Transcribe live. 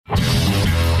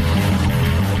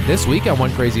This week on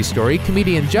One Crazy Story,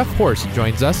 comedian Jeff Horste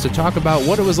joins us to talk about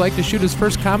what it was like to shoot his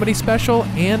first comedy special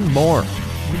and more.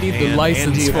 We need the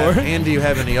license for it. And do you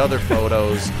have any other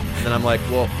photos? And then I'm like,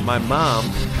 well, my mom,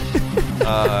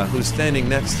 who's standing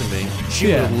next to me,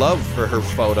 she would love for her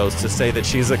photos to say that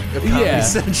she's a comedy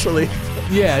centrally.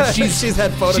 Yeah, she's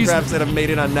had photographs that have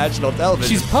made it on national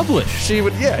television. She's published. She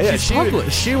would,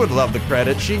 she would love the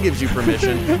credit. She gives you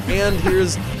permission. And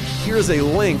here's a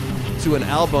link to an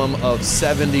album of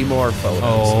 70 more photos.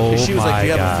 Oh, she was like, do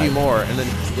you have God. a few more? And then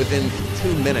within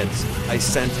 2 minutes, I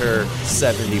sent her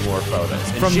 70 more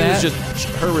photos. And From that,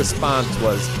 her response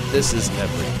was, this is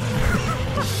everything.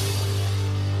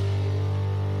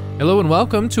 Hello and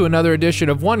welcome to another edition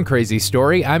of One Crazy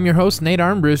Story. I'm your host, Nate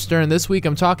Armbruster, and this week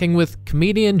I'm talking with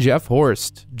comedian Jeff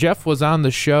Horste. Jeff was on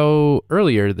the show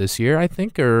earlier this year, I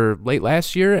think, or late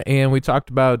last year, and we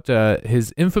talked about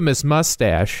his infamous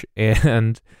mustache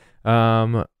and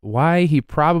why he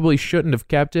probably shouldn't have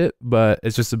kept it, but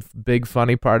it's just a big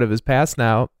funny part of his past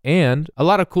now. And a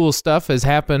lot of cool stuff has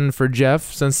happened for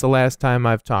Jeff since the last time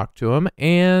I've talked to him,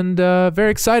 and very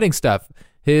exciting stuff.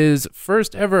 His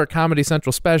first ever Comedy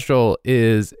Central special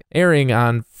is airing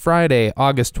on Friday,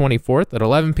 August 24th at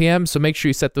 11 p.m., so make sure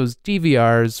you set those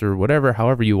DVRs or whatever,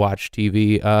 however you watch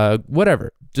TV,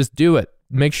 whatever. Just do it.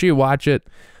 Make sure you watch it.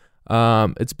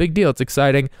 It's a big deal. It's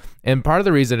exciting. And part of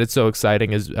the reason it's so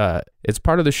exciting is it's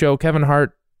part of the show Kevin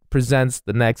Hart Presents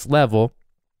The Next Level.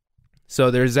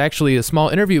 So there's actually a small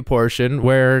interview portion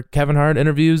where Kevin Hart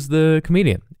interviews the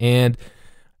comedian. And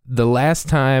the last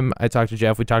time I talked to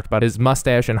Jeff, we talked about his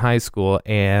mustache in high school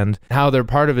and how they're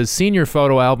part of his senior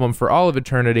photo album for all of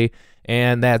eternity,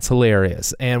 and that's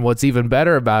hilarious. And what's even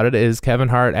better about it is Kevin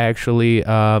Hart actually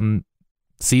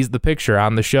sees the picture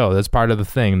on the show. That's part of the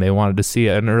thing. They wanted to see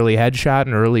an early headshot,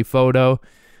 an early photo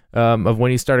of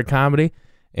when he started comedy,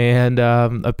 and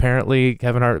apparently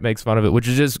Kevin Hart makes fun of it, which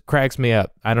just cracks me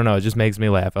up. I don't know, it just makes me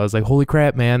laugh. I was like, holy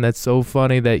crap, man, that's so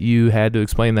funny that you had to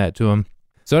explain that to him.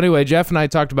 So anyway, Jeff and I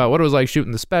talked about what it was like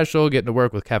shooting the special, getting to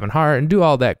work with Kevin Hart, and do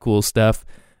all that cool stuff,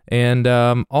 and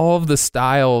all of the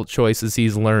style choices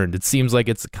he's learned. It seems like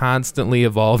it's constantly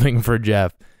evolving for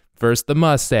Jeff. First the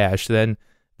mustache, then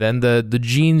the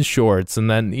jeans shorts,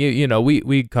 and then you know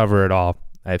we cover it all,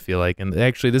 I feel like. And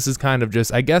actually this is kind of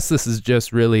just, I guess this is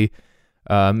just really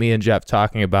me and Jeff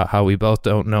talking about how we both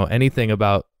don't know anything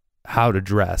about how to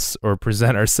dress or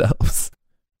present ourselves.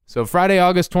 So Friday,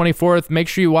 August 24th, make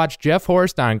sure you watch Jeff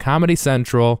Horste on Comedy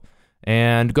Central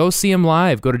and go see him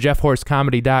live. Go to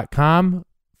jeffhorstecomedy.com,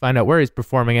 find out where he's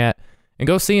performing at, and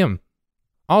go see him.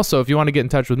 Also, if you want to get in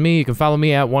touch with me, you can follow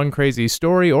me at One Crazy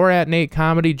Story or at Nate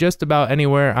Comedy, just about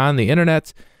anywhere on the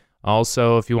internet.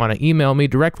 Also, if you want to email me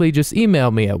directly, just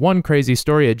email me at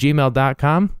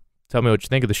onecrazystory@gmail.com. Tell me what you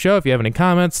think of the show. If you have any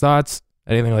comments, thoughts,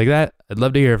 anything like that, I'd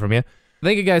love to hear from you.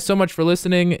 Thank you guys so much for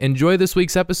listening. Enjoy this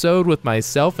week's episode with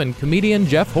myself and comedian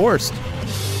Jeff Horste.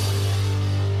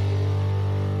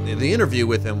 The interview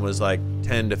with him was like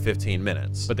 10 to 15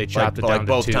 minutes. But they chopped it down to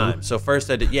both 2. times. So first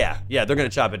I did, they're going to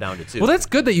chop it down to 2. Well, that's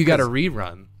good that you got a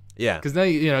rerun. Yeah. Because now,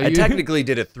 I technically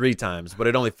did it 3 times, but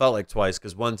it only felt like twice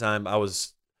because one time they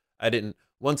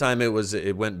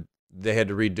had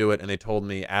to redo it, and they told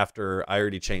me after I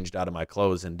already changed out of my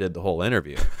clothes and did the whole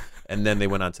interview. And then they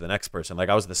went on to the next person. Like,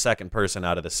 I was the second person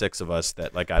out of the 6 of us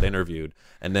that like got interviewed.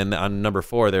 And then on number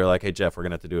 4, they were like, hey, Jeff, we're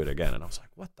going to have to do it again. And I was like,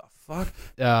 what the fuck?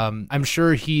 I'm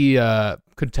sure he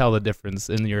could tell the difference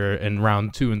in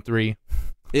round 2 and 3.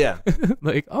 Yeah.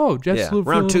 Like, oh, Jeff. Yeah.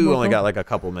 Round 2 only got like a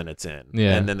couple minutes in.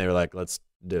 Yeah. And then they were like, let's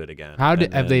do it again.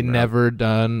 Have they never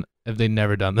done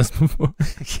this before?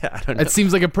 Yeah, I don't know. It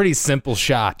seems like a pretty simple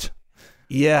shot.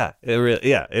 Yeah, it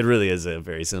really is a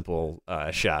very simple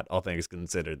shot, all things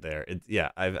considered there.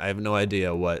 I have no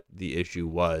idea what the issue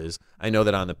was. I know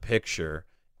that on the picture,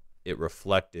 it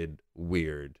reflected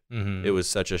weird. Mm-hmm. It was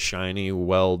such a shiny,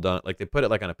 well done, like they put it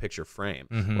like on a picture frame.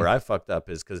 Mm-hmm. Where I fucked up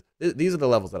is because these are the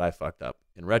levels that I fucked up.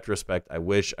 In retrospect, I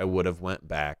wish I would have went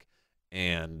back,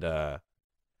 and I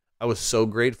was so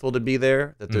grateful to be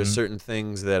there that there's certain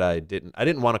things that I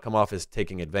didn't want to come off as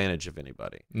taking advantage of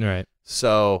anybody. Right.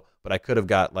 So, but I could have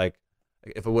got like,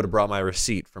 if I would have brought my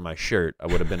receipt for my shirt, I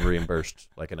would have been reimbursed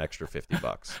like an extra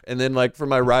 $50. And then like for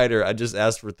my rider, I just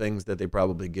asked for things that they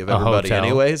probably give everybody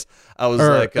anyways. I was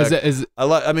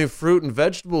I mean, fruit and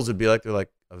vegetables would be like, they're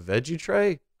like, a veggie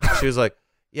tray? She was like,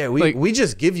 yeah, we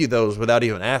just give you those without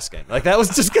even asking. Like, that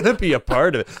was just going to be a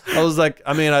part of it. I was like,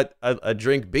 I mean, I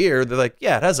drink beer. They're like,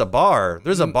 yeah, it has a bar.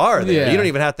 There's a bar there. Yeah. You don't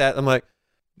even have to. I'm like,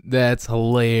 that's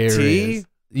hilarious. Tea?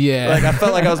 Yeah. Like, I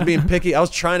felt like I was being picky. I was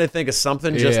trying to think of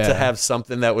something just to have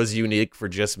something that was unique for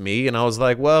just me. And I was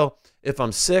like, well, if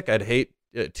I'm sick, I'd hate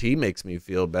tea makes me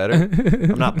feel better.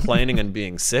 I'm not planning on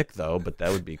being sick though, but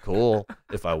that would be cool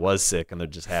if I was sick and there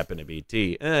just happened to be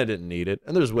tea. I didn't need it.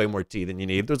 And there's way more tea than you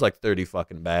need. There's like 30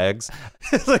 fucking bags.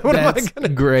 It's like, what That's am I gonna?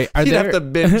 great. You'd have to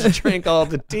binge drink all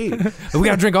the tea. We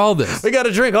gotta drink all this. We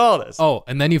gotta drink all this. Oh,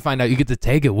 and then you find out you get to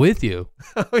take it with you.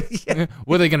 Yeah.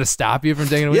 Were they gonna stop you from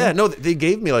taking it with you? Yeah, no, they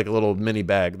gave me like a little mini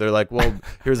bag. They're like, well,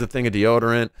 here's a thing of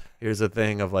deodorant. Here's a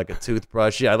thing of like a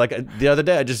toothbrush. Yeah, like the other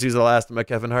day, I just used the last of my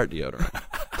Kevin Hart deodorant.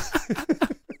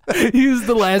 Use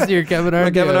the last year Kevin Hart.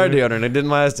 My Kevin Hart deodorant. It didn't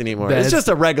last anymore. It's just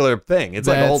a regular thing. It's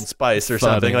like Old Spice or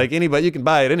something. Like anybody, you can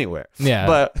buy it anywhere. Yeah,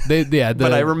 but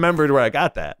but I remembered where I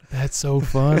got that. That's so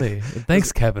funny.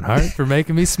 Thanks, Kevin Hart, for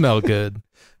making me smell good.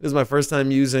 This is my first time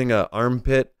using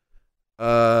armpit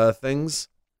things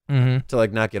to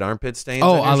like not get armpit stains.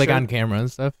 Oh, like on camera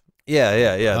and stuff. Yeah.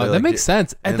 Oh, that like, makes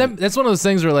sense. And that's one of those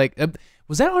things where like,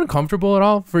 was that uncomfortable at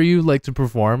all for you, like to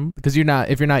perform? Because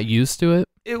if you're not used to it.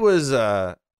 It was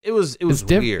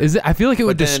weird. Is it? I feel like it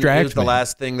would distract me. It was the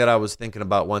last thing that I was thinking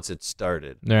about once it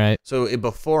started. All right. So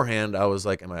beforehand, I was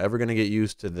like, am I ever going to get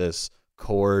used to this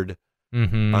cord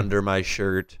under my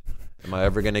shirt? Am I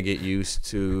ever going to get used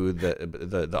to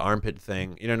the armpit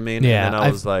thing? You know what I mean? Yeah. And then I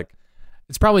was like,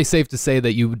 it's probably safe to say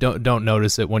that you don't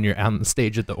notice it when you're on the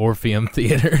stage at the Orpheum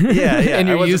Theater. Yeah. And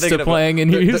you're used to playing,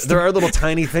 and you're used. There are little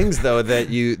tiny things though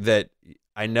that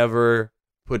I never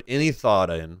put any thought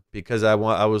in because I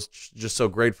was just so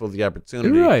grateful for the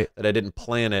opportunity that I didn't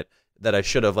plan it. That I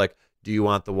should have. Like, do you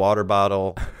want the water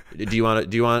bottle? Do you want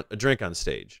a drink on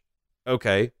stage?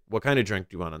 Okay. What kind of drink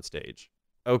do you want on stage?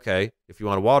 Okay. If you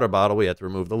want a water bottle, we have to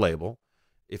remove the label.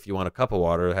 If you want a cup of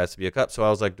water, it has to be a cup. So I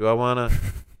was like, do I want to?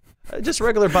 Just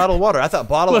regular bottle of water. I thought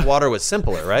bottle of water was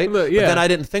simpler, right? But then I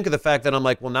didn't think of the fact that I'm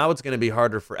like, well, now it's going to be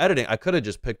harder for editing. I could have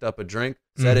just picked up a drink,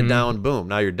 set it down, boom,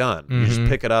 now you're done. You just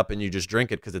pick it up and you just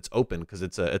drink it because it's open, because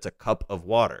it's a cup of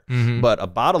water. But a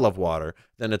bottle of water,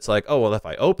 then it's like, oh well, if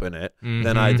I open it,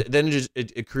 then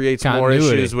it creates more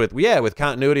issues with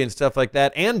continuity and stuff like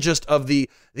that, and just of the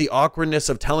awkwardness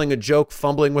of telling a joke,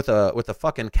 fumbling with a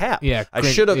fucking cap. Yeah, I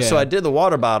should have. Yeah. So I did the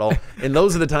water bottle, and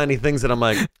those are the tiny things that I'm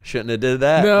like, shouldn't have did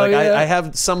that. No, like I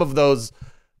have some of those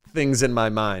things in my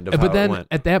mind of how it went.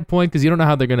 At that point, because you don't know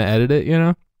how they're gonna edit it, you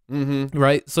know,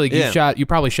 right? So like you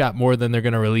probably shot more than they're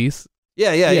gonna release.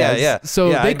 Yeah.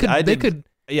 So they could.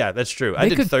 Yeah, that's true. I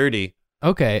did 30.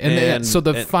 Okay, and so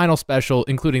the final special,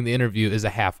 including the interview, is a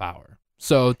half hour.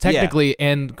 So technically,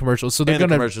 and commercials. So they'll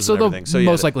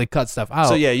most likely cut stuff out.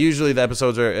 So yeah, usually the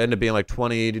episodes end up being like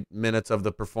 20 minutes of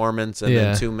the performance and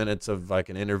then 2 minutes of like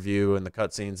an interview and the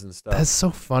cutscenes and stuff. That's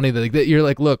so funny that you're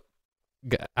like, look,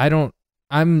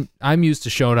 I'm used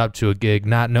to showing up to a gig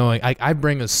not knowing. I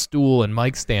bring a stool and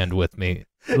mic stand with me.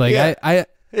 Like I've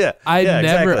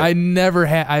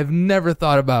never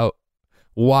thought about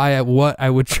what I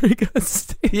would drink on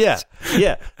stage. Yeah.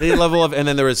 The level of, and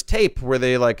then there was tape where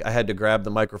they like, I had to grab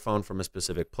the microphone from a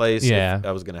specific place. Yeah.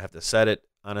 I was going to have to set it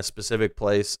on a specific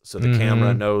place so the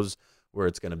camera knows where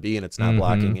it's going to be and it's not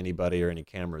blocking anybody or any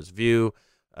camera's view.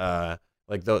 I'm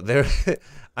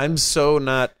so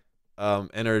not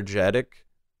energetic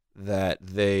that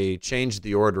they changed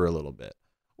the order a little bit,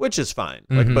 which is fine.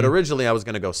 But originally I was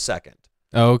going to go second.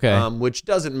 Oh, okay. Which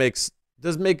does make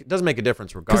a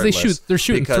difference regardless. Because they're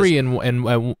shooting three in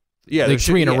a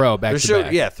row back to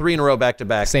back. Yeah, 3 in a row back to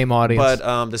back. Same audience.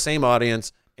 But the same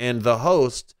audience, and the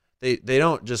host, they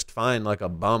don't just find like a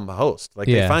bum host. Like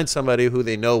they find somebody who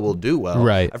they know will do well.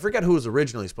 Right. I forget who was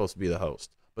originally supposed to be the host,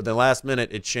 but then last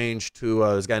minute it changed to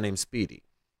this guy named Speedy,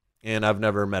 and I've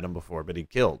never met him before, but he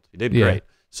killed. He did great.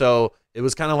 So it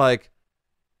was kind of like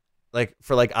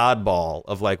for like oddball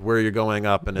of like where you're going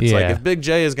up, and it's like if Big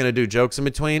J is going to do jokes in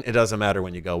between, it doesn't matter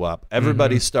when you go up.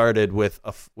 Everybody started with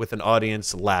an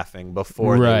audience laughing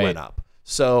before they went up.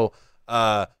 So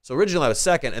originally I was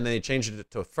second, and then they changed it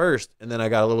to first, and then I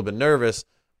got a little bit nervous,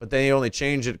 but they only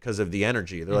changed it because of the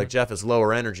energy. They're like, Jeff is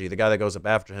lower energy. The guy that goes up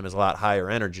after him is a lot higher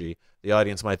energy. The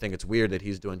audience might think it's weird that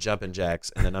he's doing jumping jacks,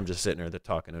 and then I'm just sitting there, they're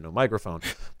talking into a microphone.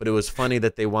 But it was funny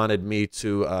that they wanted me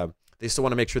to. They still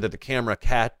want to make sure that the camera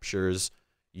captures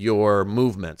your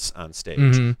movements on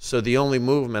stage. So the only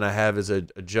movement I have is a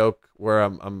joke where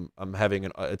I'm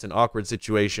having it's an awkward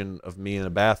situation of me in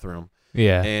a bathroom.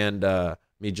 Yeah. And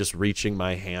me just reaching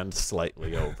my hand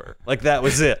slightly over. Like that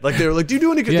was it. Like they were like, do you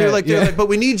do any? They're like, but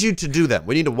we need you to do them.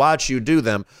 We need to watch you do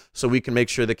them so we can make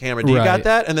sure the camera. Do you got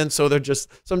that? And then so I'm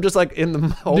just like in the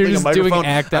holding a microphone.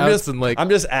 I'm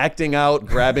just acting out,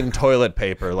 grabbing toilet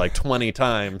paper like 20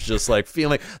 times, just like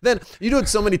feeling. Then you do it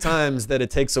so many times that it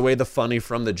takes away the funny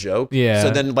from the joke. Yeah. So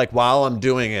then like while I'm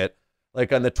doing it,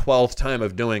 like on the 12th time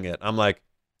of doing it, I'm like,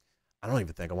 I don't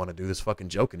even think I want to do this fucking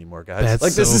joke anymore, guys. That's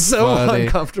like, this so is so funny.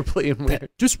 uncomfortably and weird.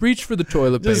 Just reach for the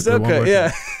toilet paper. Just one more okay, yeah.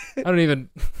 time. I don't even.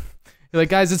 You're like,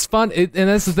 guys, it's fun, and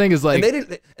that's the thing is like,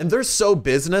 and they're so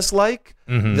business-like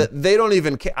that they don't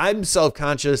even care. I'm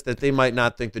self-conscious that they might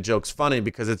not think the joke's funny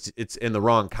because it's in the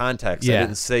wrong context. Yeah. I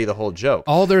didn't say the whole joke.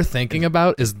 all they're thinking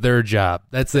about is their job.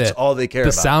 That's it. all they care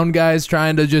the about. sound guy's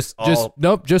trying to just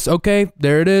okay,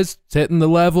 there it is. It's hitting the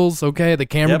levels. Okay, the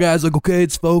camera guy's like, okay,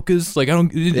 it's focused. Like I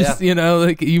don't,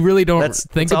 like you really don't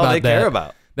think that's all about they that. care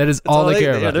about. That is all they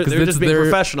care about. They're just being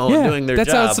professional and doing their job.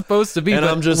 That's how it's supposed to be. And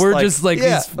but I'm just we're like, just like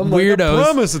these I'm weirdos. Like, I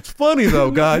promise it's funny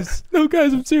though, guys. No,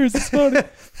 guys, I'm serious. It's funny.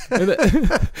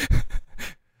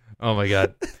 Oh my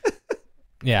god.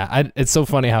 Yeah, it's so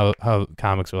funny how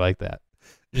comics are like that.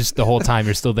 Just the whole time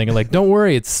you're still thinking like, don't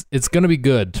worry, it's gonna be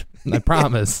good. I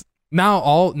promise.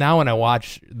 Now when I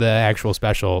watch the actual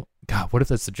special, God, what if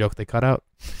that's the joke they cut out?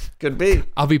 Could be.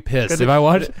 I'll be pissed if I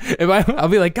watch. I'll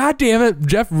be like, God damn it,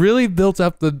 Jeff really built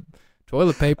up the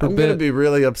toilet paper I'm bit. gonna be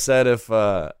really upset if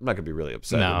I'm not gonna be really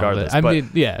upset regardless. But, I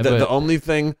mean, yeah. The only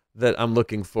thing that I'm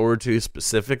looking forward to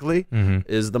specifically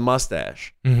is the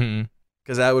mustache,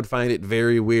 because I would find it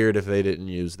very weird if they didn't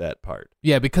use that part.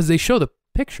 Yeah, because they show the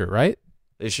picture, right?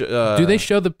 They should. Do they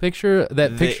show the picture?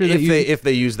 If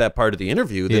they use that part of the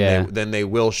interview, then they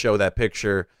will show that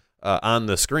picture on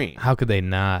the screen. How could they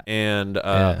not? And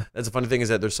that's the funny thing is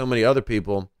that there's so many other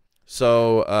people.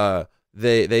 So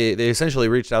they essentially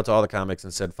reached out to all the comics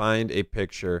and said, find a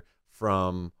picture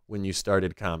from when you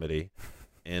started comedy,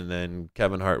 and then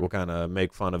Kevin Hart will kind of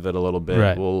make fun of it a little bit.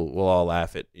 Right. We'll all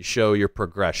laugh at show your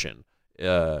progression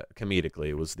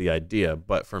comedically was the idea.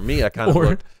 But for me, I kind of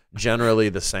looked generally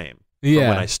the same. From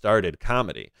when I started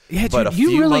comedy. Yeah, but dude, a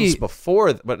few months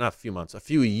before, but not a few months, a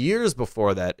few years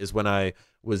before that is when I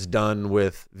was done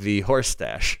with the horse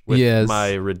stash, with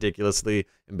my ridiculously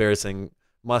embarrassing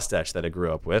mustache that I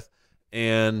grew up with.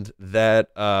 And that,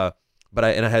 I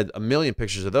had a million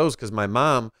pictures of those because my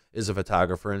mom is a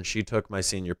photographer and she took my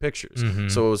senior pictures.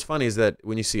 So what was funny is that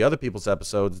when you see other people's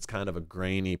episodes, it's kind of a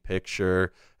grainy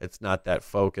picture. It's not that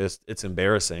focused. It's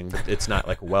embarrassing, but it's not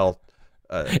like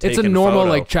it's a normal photo.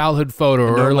 Like childhood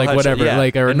photo or like whatever,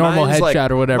 like or a normal headshot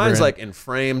or whatever. Mine's like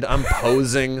framed. I'm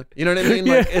posing. You know what I mean?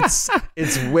 Like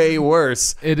it's way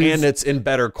worse, and it's in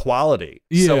better quality.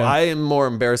 Yeah. So I am more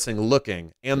embarrassing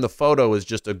looking, and the photo is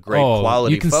just a great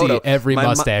quality. You can photo. see every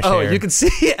mustache hair. You can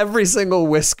see every single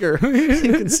whisker.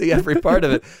 You can see every part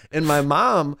of it. And my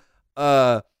mom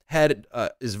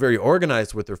is very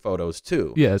organized with her photos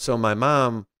too. Yeah. So my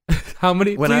mom. How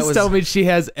many? Please tell me she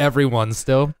has everyone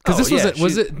still. Because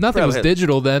this nothing was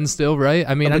digital then still, right?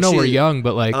 I mean, I know we're young,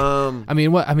 but like, I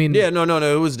mean, what? I mean, yeah, no,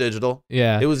 it was digital.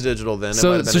 Yeah, it was digital then.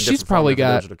 So she's probably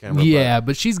got,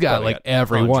 but she's got like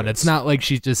everyone. Hundreds. It's not like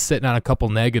she's just sitting on a couple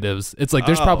negatives. It's like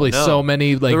there's probably so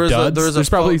many like duds. There's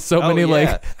probably so many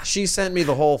like. She sent me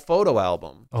the whole photo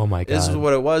album. Oh my god! This is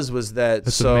what it was that.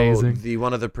 That's so amazing.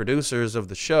 One of the producers of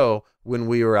the show, when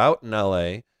we were out in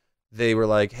L.A., they were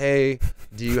like, "Hey,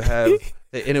 do you have?"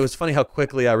 And it was funny how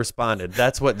quickly I responded.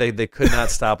 That's what they could not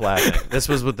stop laughing. This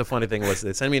was what the funny thing was.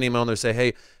 They send me an email and they say,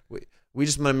 "Hey, we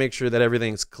just want to make sure that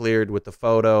everything's cleared with the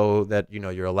photo, that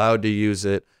you're allowed to use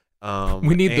it.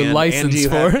 We need the license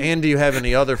for it. And do you have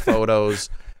any other photos?"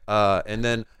 And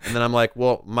then I'm like,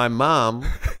 "Well, my mom,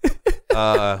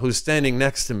 who's standing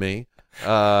next to me."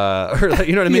 Or like,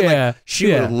 you know what I mean? Yeah, like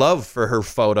she would love for her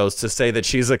photos to say that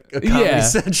she's a Comedy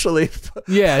Central.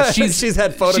 Yeah, she's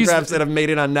had photographs that have made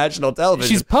it on national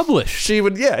television. She's published. She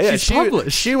would,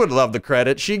 she would love the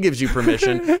credit. She gives you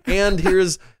permission. And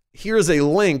here's a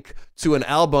link to an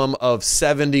album of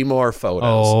 70 more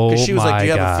photos. Because she was like, "Do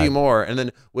you have a few more?" And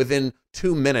then within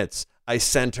 2 minutes, I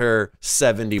sent her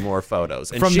 70 more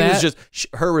photos. And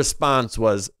her response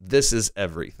was, "This is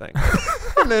everything."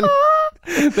 And then.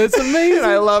 That's amazing.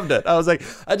 I loved it. I was like,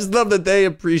 I just love that they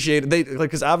appreciate it.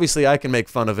 Because obviously I can make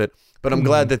fun of it, but I'm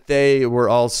glad that they were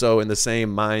also in the same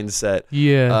mindset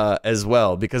as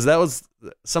well. Because that was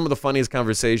some of the funniest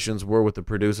conversations were with the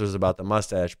producers about the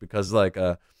mustache. Because like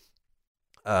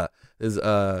this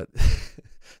guy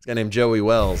named Joey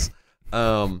Wells, he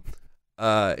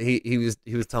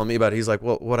was telling me about it. He's like,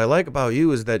 "Well, what I like about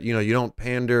you is that you don't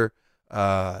pander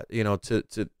to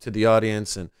the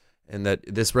audience and that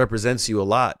this represents you a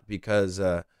lot because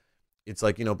it's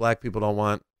like, black people don't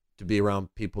want to be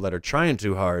around people that are trying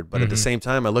too hard. But at the same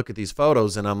time, I look at these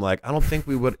photos and I'm like, I don't think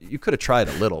you could have tried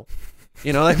a little.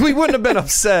 Like we wouldn't have been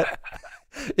upset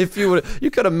if you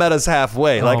could have met us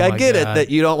halfway. Like I get it that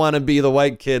you don't want to be the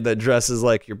white kid that dresses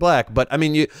like you're black. But I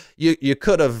mean, you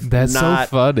could have That's so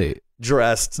funny.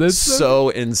 dressed so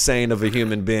insane of a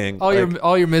human being.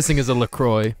 All you're missing is a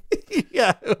LaCroix.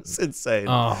 Yeah, it was insane.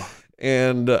 Oh.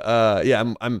 And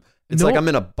it's like I'm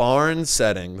in a barn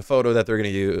setting. The photo that they're gonna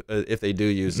use, if they do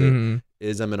use it,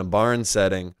 is I'm in a barn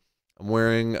setting. I'm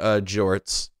wearing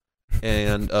jorts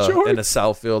and a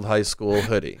Southfield High School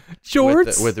hoodie.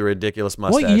 Jorts with a ridiculous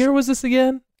mustache. What year was this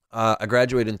again? I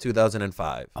graduated in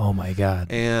 2005. Oh my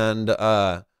God. And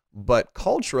but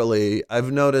culturally,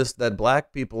 I've noticed that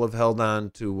black people have held on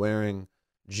to wearing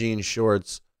jean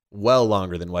shorts well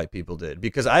longer than white people did,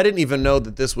 because I didn't even know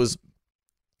that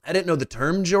I didn't know the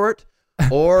term jort,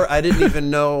 or I didn't even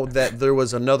know that there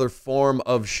was another form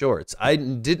of shorts. I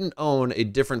didn't own a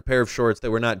different pair of shorts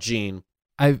that were not jean.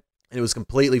 It was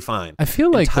completely fine. I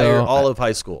feel like all of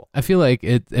high school. I feel like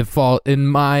it fall in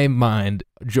my mind.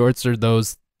 Jorts are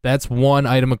those. That's one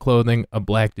item of clothing a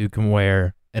black dude can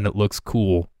wear, and it looks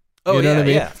cool. Oh, you know what I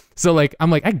mean? Yeah. So like,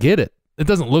 I'm like, I get it. It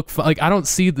doesn't look fun. Like, I don't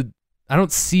see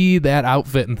that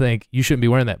outfit and think you shouldn't be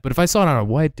wearing that. But if I saw it on a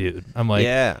white dude, I'm like,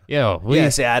 even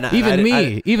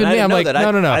me, I'm like,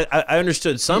 no. I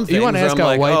understood some things. You want to ask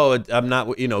I'm like, I'm not,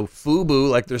 FUBU.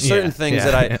 Like, there's certain things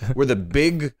that were the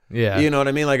big, you know what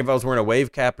I mean? Like, if I was wearing a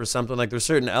wave cap or something, like, there's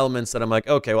certain elements that I'm like,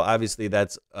 okay, well, obviously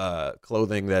that's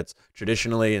clothing that's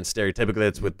traditionally and stereotypically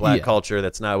that's with black culture.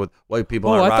 That's not with white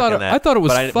people. Aren't rocking that. I thought it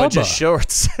was but just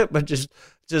shorts, but just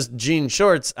jean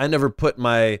shorts. I never thought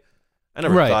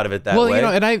of it that way.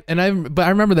 Well, but I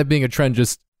remember that being a trend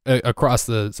just across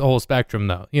the whole spectrum,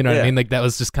 though. You know what I mean? Like, that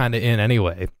was just kind of in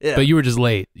anyway. Yeah. But you were just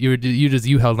late.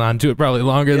 You held on to it probably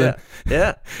longer than.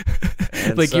 Yeah.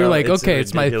 Like, so you're like, okay,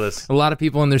 it's a lot of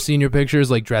people in their senior pictures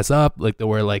like dress up, like they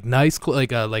wear like nice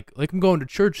like I'm going to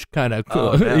church kind of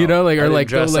cool, no. you know, like or like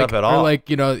dress up at all, or like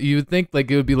you would think like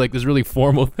it would be like this really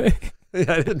formal thing. I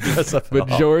didn't dress up with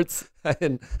jorts. I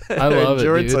love it,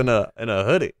 jorts dude. and a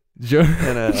hoodie.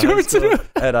 Jorts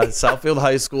at a Southfield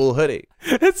High School hoodie.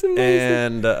 That's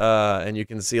amazing. And you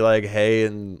can see like hay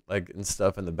and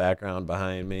stuff in the background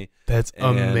behind me. That's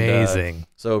amazing.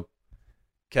 So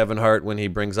Kevin Hart, when he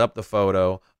brings up the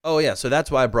photo, so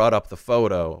that's why I brought up the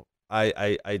photo.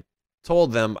 I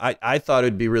told them I thought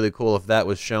it'd be really cool if that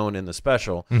was shown in the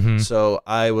special. So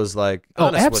I was like,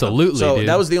 absolutely. So dude.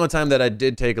 that was the only time that I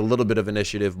did take a little bit of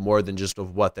initiative, more than just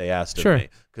of what they asked of me.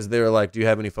 Because they were like, do you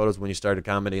have any photos when you started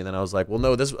comedy? And then I was like, well,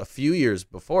 no, this was a few years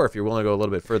before. If you're willing to go a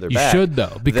little bit further back. You should,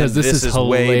 though, because this is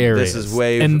hilarious. This is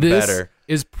way and this better.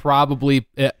 Is probably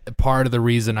part of the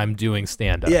reason I'm doing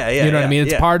stand-up. Yeah. You know what I mean?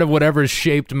 It's part of whatever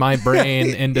shaped my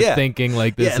brain into thinking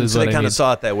like this is so what they I kind mean. of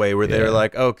saw it that way, where they were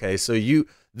like, okay, so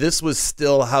this was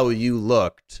still how you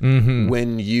looked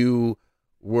when you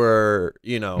were,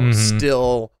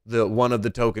 still the one of the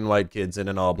token white kids in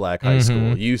an all black high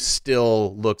school. You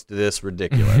still looked this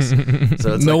ridiculous.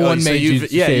 So it's no one made you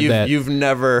shave that.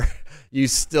 You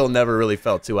still never really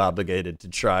felt too obligated to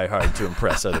try hard to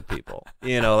impress other people.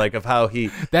 Like of how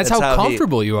he. That's how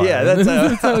comfortable you are. Yeah,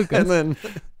 that's how. And then,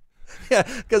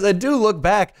 because I do look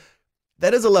back.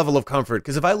 That is a level of comfort,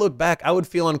 because if I look back, I would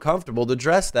feel uncomfortable to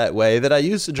dress that way that I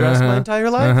used to dress my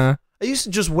entire life. I used to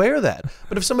just wear that.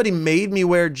 But if somebody made me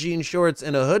wear jean shorts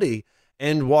and a hoodie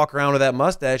and walk around with that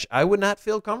mustache, I would not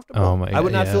feel comfortable. Oh my God, I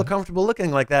would not feel comfortable looking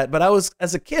like that. But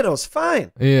as a kid, I was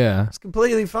fine. Yeah. I was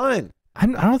completely fine. I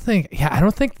don't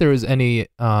think there was any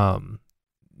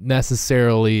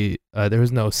necessarily there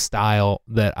was no style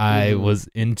that I was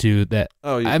into that.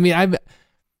 I mean,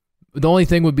 the only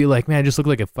thing would be like, man, I just look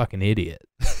like a fucking idiot.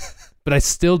 But I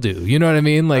still do. You know what I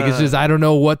mean? Like, it's just, I don't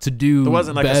know what to do. There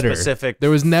wasn't like better. a specific There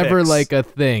was never fix. like a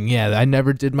thing. Yeah, I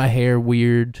never did my hair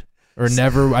weird, or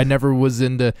I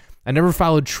never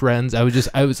followed trends. I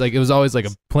was like, it was always like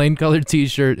a plain colored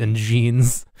t-shirt and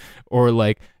jeans, or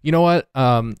like, you know what?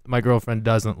 My girlfriend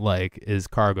doesn't like is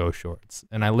cargo shorts,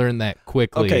 and I learned that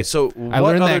quickly. Okay, so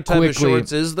what other type of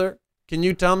shorts is there? Can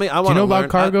you tell me? I want to know learn. about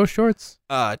cargo shorts?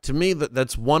 To me,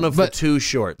 that's one of the two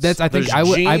shorts. I think there's I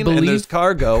jean believe and there's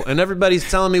cargo, and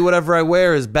everybody's telling me whatever I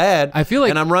wear is bad. I feel like,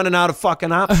 and I'm running out of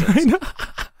fucking options. I know.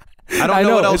 I don't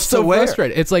know what else it's so to wear.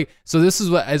 Frustrating. It's like, so this is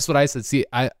what I said. See,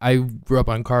 I grew up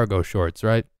on cargo shorts,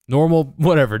 right? Normal,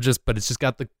 whatever. But it's just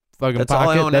got the fucking that's pocket. All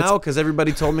I own now, because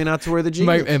everybody told me not to wear the jeans.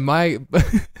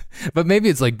 But maybe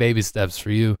it's like baby steps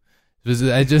for you.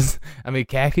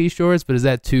 Khaki shorts, but is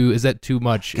that too much? Is that too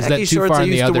far in the other direction? Khaki shorts I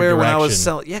used to wear when I was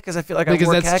selling. Yeah, because I feel like I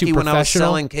wore khaki when I was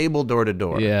selling cable door to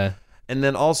door. Yeah, and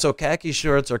then also khaki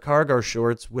shorts or cargo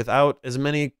shorts without as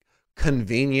many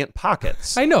convenient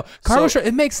pockets. I know cargo short.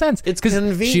 It makes sense. It's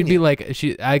convenient. She'd be like,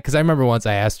 because I remember once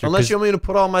I asked her, unless you want me to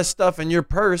put all my stuff in your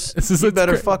purse, you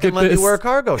better fucking let me wear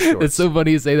cargo shorts. It's so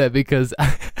funny you say that, because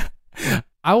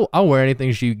I'll wear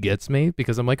anything she gets me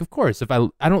because I'm like, of course, if I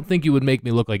don't think you would make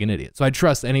me look like an idiot. So I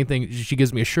trust anything she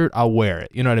gives me a shirt, I'll wear it.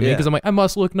 You know what I mean? Yeah. Because I'm like, I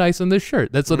must look nice in this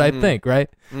shirt. That's what I think, right?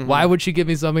 Why would she give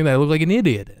me something that I look like an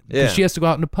idiot in? Because she has to go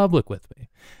out into public with me.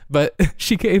 But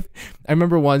I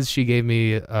remember once she gave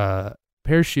me a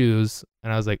pair of shoes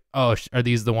and I was like, oh, are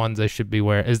these the ones I should be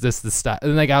wearing? Is this the style?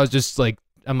 And like, I was just like,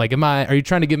 I'm like, are you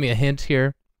trying to give me a hint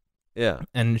here? Yeah.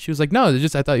 And she was like, no,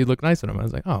 I thought you looked nice in them. I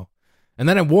was like, oh. And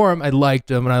then I wore them. I liked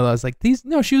them. And I was like,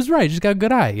 she was right. She's got a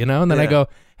good eye, you know? And then I go,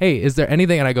 hey, is there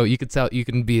anything? And I go, you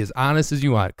can be as honest as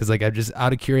you want. Cause like, I'm just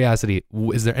out of curiosity.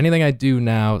 Is there anything I do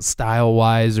now style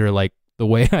wise or like the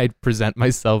way I present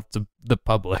myself to the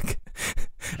public?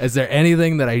 Is there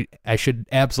anything that I should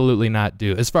absolutely not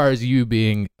do as far as you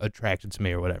being attracted to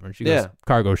me or whatever? And she goes,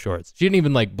 cargo shorts. She didn't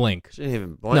even like blink. She didn't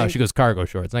even blink? No, she goes, cargo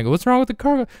shorts. And I go, what's wrong with the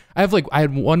cargo? I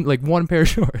had one pair of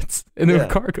shorts and they were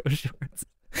cargo shorts.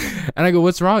 And I go,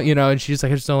 what's wrong? You know, and she's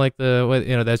like, I just don't like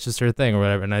that's just her thing or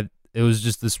whatever. And it was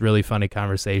just this really funny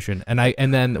conversation.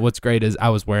 And then what's great is I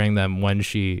was wearing them when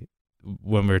we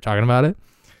were talking about it.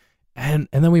 And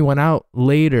then we went out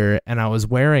later and I was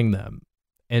wearing them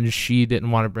and she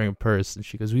didn't want to bring a purse. And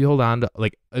she goes, will you hold on to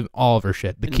like all of her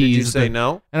shit, the keys. Did you say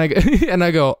no? And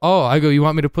I go, you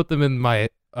want me to put them in my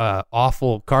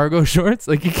awful cargo shorts?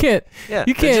 Like you can't. Yeah,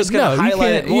 you can't. Just gonna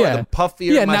highlight it more. The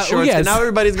puffier my shorts. Yes. And now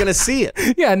everybody's gonna see it.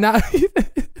 Yeah. Now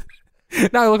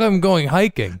I look like I'm going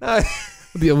hiking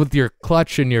with your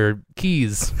clutch and your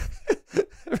keys.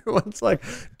 Everyone's like,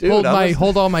 dude,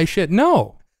 hold all my shit.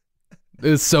 No,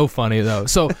 it's so funny though.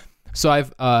 So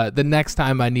I've the next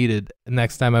time I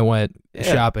went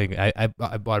shopping, I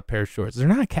bought a pair of shorts. They're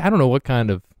not. I don't know what kind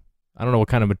of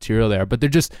material they are, but they're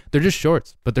just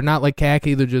shorts. But they're not like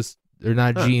khaki. They're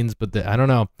not jeans. But I don't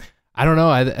know.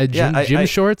 Gym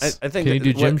shorts. I think can you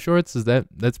do gym shorts?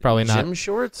 That's probably not gym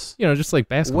shorts. You know, just like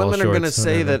basketball. Women shorts are gonna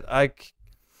say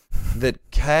that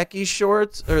khaki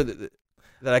shorts or that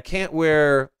I can't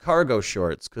wear cargo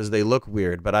shorts because they look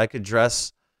weird. But I could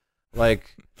dress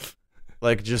like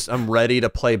just I'm ready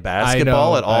to play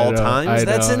basketball at all times.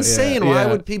 That's insane. Why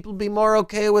would people be more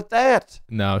okay with that?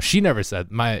 No, she never said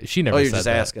she never. Oh, you're said just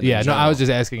that. asking. Yeah, no, I was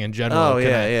just asking in general. Oh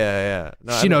yeah.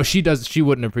 No, she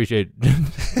wouldn't appreciate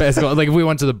basketball. Like if we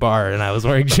went to the bar and I was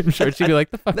wearing gym shorts, she'd be like,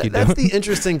 "The fuck you doing?" That's the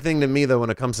interesting thing to me though when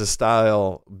it comes to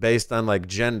style based on like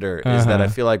gender is that I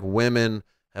feel like women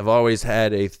have always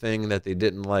had a thing that they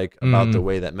didn't like about the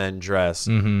way that men dress,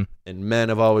 and men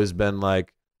have always been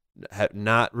like.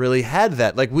 Not really had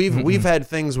that. Like we've had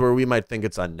things where we might think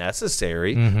it's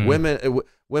unnecessary.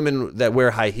 Women that wear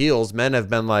high heels, men have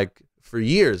been like for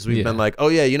years. We've been like, oh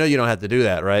yeah, you don't have to do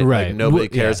that, right? Right. Like, nobody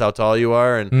cares how tall you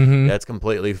are, and that's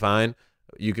completely fine.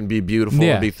 You can be beautiful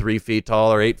and be 3 feet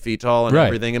tall or 8 feet tall and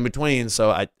everything in between. So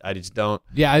I just don't.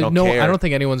 Yeah, I don't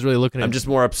think anyone's really looking at. I'm just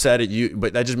more upset at you,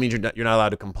 but that just means you're not allowed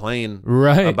to complain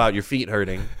about your feet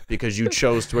hurting because you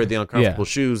chose to wear the uncomfortable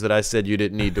shoes that I said you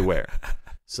didn't need to wear.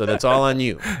 So that's all on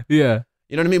you. Yeah.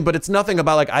 You know what I mean? But it's nothing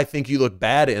about like, I think you look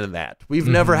bad in that. We've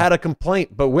never had a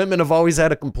complaint, but women have always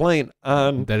had a complaint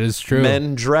on that is true.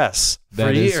 Men dress for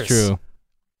years. That is true.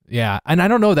 Yeah. And I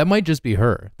don't know. That might just be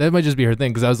her. That might just be her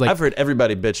thing. Because I was like, I've heard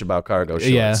everybody bitch about cargo shorts.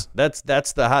 Yeah. That's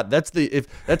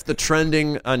the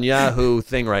trending on Yahoo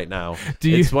thing right now. Do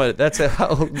you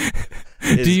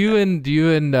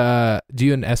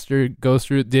and Esther go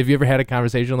through? Have you ever had a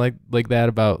conversation like that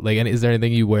about like? Is there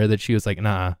anything you wear that she was like,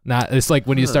 nah, not? It's like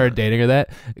when you started dating her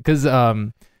that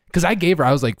because I gave her,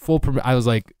 I was like I was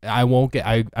like, I'm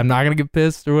not gonna get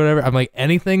pissed or whatever. I'm like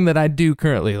anything that I do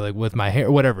currently, like with my hair,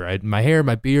 whatever, my hair,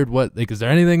 my beard, what? Like, is there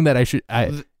anything that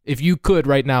if you could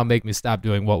right now make me stop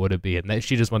doing, what would it be? And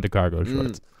she just went to cargo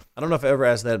shorts. I don't know if I ever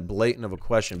asked that blatant of a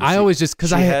question. But she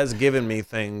has given me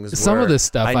things. Some of this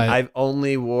stuff I've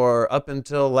only wore up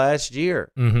until last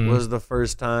year was the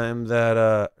first time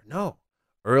that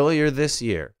earlier this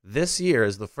year. This year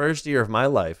is the first year of my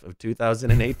life of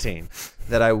 2018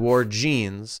 that I wore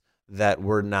jeans that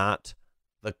were not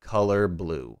the color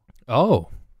blue. Oh.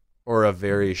 Or a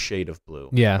various shade of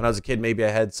blue. Yeah. When I was a kid, maybe I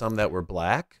had some that were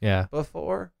black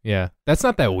before. Yeah. That's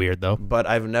not that weird, though. But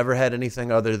I've never had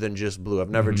anything other than just blue. I've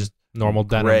never just normal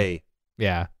gray. Denim.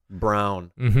 Yeah.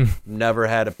 Brown. Never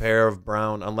had a pair of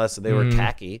brown unless they were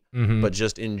khaki, but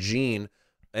just in jean.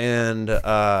 And it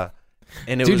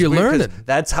was you're weird learning.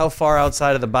 That's how far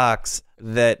outside of the box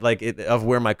that of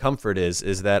where my comfort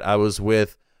is that I was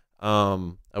with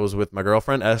my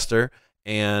girlfriend Esther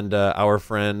and our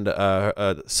friend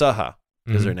Saha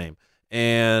is her name,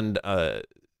 and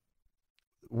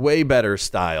way better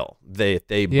style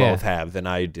they both have than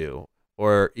I do,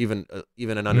 or even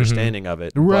an understanding of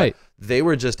it. Right. But they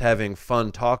were just having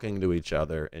fun talking to each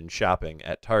other and shopping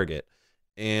at Target.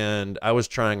 And I was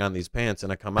trying on these pants,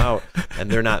 and I come out, and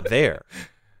they're not there.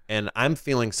 And I'm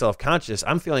feeling self-conscious.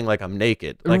 I'm feeling like I'm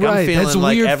naked. Like Right. I'm feeling That's a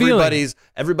like weird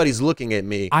everybody's looking at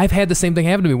me. I've had the same thing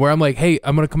happen to me where I'm like, hey,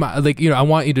 I'm gonna come out, like, I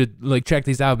want you to like check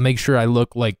these out, make sure I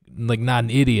look like not an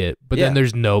idiot. But then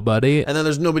there's nobody, and then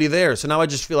there's nobody there. So now I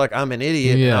just feel like I'm an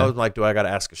idiot. Yeah. And I was like, do I got to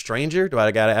ask a stranger? Do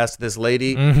I got to ask this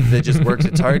lady that just works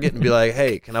at Target and be like,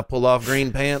 hey, can I pull off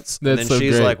green pants? And That's then so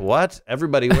she's great. like, what?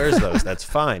 Everybody wears those. That's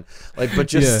fine. Like, but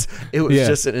just it was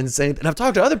just an insane. And I've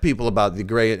talked to other people about the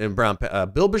gray and brown.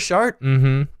 Bill Bouchard.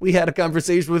 We had a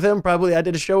conversation with him. Probably I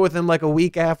did a show with him like a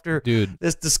week after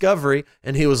this discovery,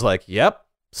 and he was like, "Yep,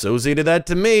 Susie did that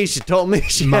to me. She told me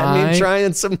she had me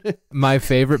trying some." My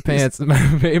favorite pants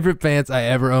I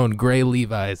ever owned, gray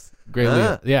Levi's,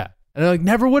 Levi's. Yeah, and I like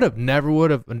never would have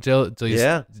until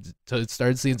it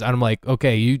started seeing. And I'm like,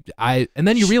 okay, and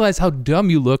then you realize how dumb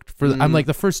you looked for. I'm like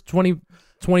the first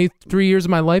 23 years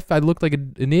of my life, I looked like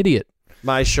an idiot.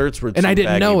 My shirts were too and I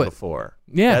didn't baggy know it before.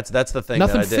 Yeah, that's the thing.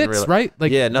 Nothing that I didn't fits, realize. right?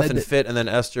 Like, nothing fit. And then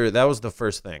Esther, that was the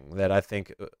first thing that I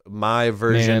think my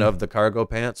version of the cargo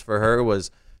pants for her was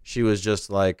she was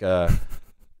just like,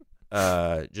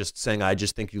 just saying, I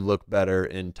just think you look better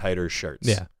in tighter shirts.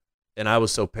 Yeah. And I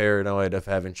was so paranoid of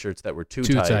having shirts that were too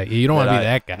tight. You don't want to be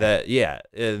that guy.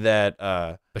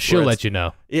 But she'll let you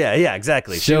know. Yeah,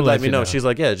 exactly. She'll let me know. She's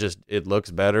like, yeah, it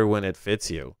looks better when it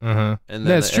fits you. And then,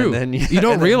 that's true. And then, you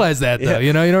don't realize that though.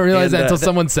 You don't realize that until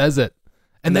someone says it,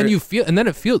 and then it feels.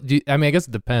 I mean, I guess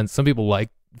it depends. Some people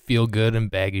feel good and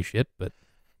baggy shit, but.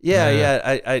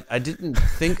 I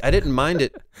didn't mind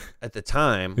it at the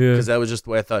time because that was just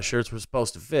the way I thought shirts were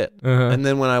supposed to fit. And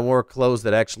then when I wore clothes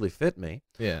that actually fit me,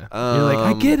 you're like,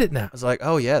 I get it now. I was like,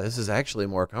 oh yeah, this is actually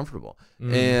more comfortable.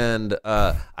 And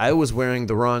I was wearing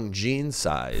the wrong jean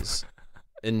size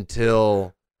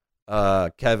until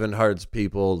Kevin Hart's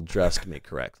people dressed me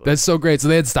correctly. That's so great. So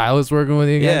they had stylists working with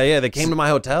you again? Yeah, they came to my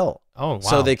hotel. Oh, wow.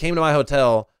 So they came to my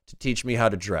hotel to teach me how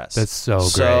to dress. That's so great.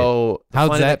 So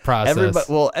how's that process?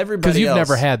 Everybody because you've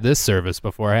never had this service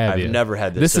before, have you? I've never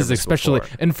had this. This service is especially.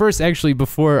 before. And first, actually,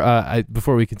 before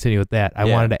we continue with that, I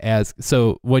wanted to ask.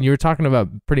 So when you were talking about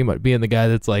pretty much being the guy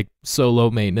that's like so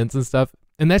low maintenance and stuff,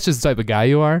 and that's just the type of guy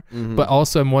you are. But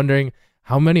also, I'm wondering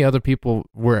how many other people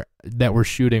were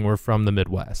shooting were from the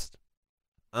Midwest.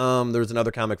 There was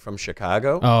another comic from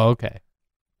Chicago. Oh, okay.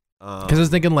 Because I was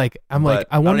thinking,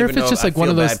 I wonder if it's just like one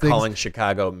of those things. Calling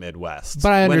Chicago Midwest,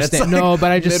 but I understand. Like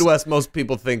but I just Midwest. Most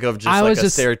people think of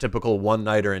stereotypical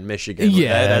one-nighter in Michigan.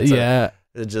 Yeah,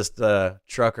 just a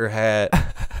trucker hat,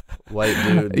 white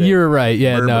dude. You're right.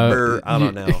 Yeah, I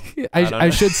don't know. I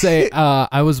should say.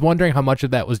 I was wondering how much of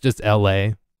that was just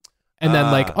L.A. And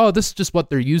then this is just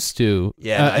what they're used to.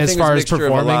 Yeah, as far as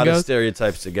performing of a lot goes. Of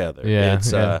stereotypes together.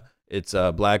 Yeah, it's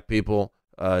black people.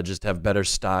 Just have better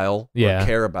style, or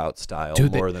care about style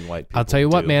more than white people. I'll tell you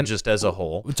what, man. Just as a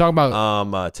whole, we're talking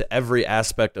about to every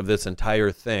aspect of this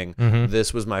entire thing.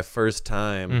 This was my first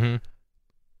time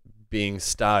being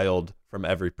styled from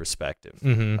every perspective.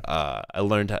 I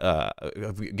learned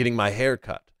getting my hair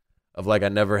cut. Of I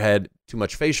never had too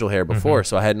much facial hair before,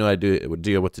 so I had no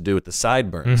idea what to do with the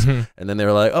sideburns. And then they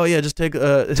were like, "Oh yeah, just taper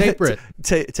it,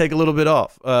 take a little bit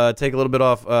off, take a little bit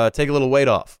off, take a little weight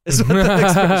off." Is what the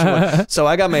expression was. So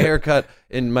I got my hair cut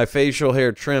and my facial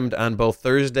hair trimmed on both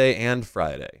Thursday and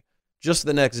Friday. Just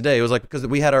the next day, it was because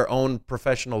we had our own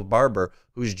professional barber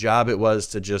whose job it was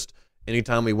to just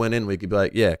anytime we went in, we could be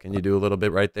like, "Yeah, can you do a little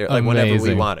bit right there?" Whenever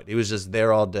we wanted. He was just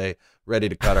there all day, ready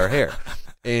to cut our hair.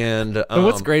 And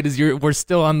what's great is we're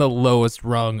still on the lowest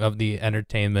rung of the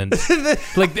entertainment.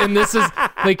 And this is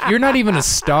you're not even a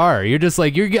star. You're just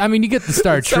you get the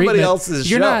star treatment. Somebody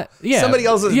else's you're show. Not. Yeah. Somebody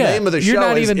else's name of the you're show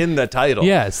not is even, in the title.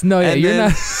 Yes. No. Yeah. You're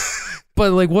not.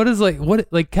 But what is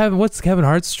Kevin? What's Kevin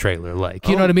Hart's trailer like?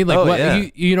 You know what I mean?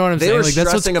 You know what I'm saying? They were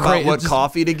stressing about what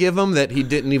coffee to give him that he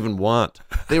didn't even want.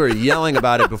 They were yelling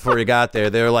about it before he got there.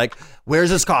 They were like, "Where's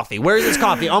his coffee? Where's his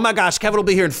coffee? Oh my gosh, Kevin will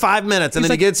be here in 5 minutes." And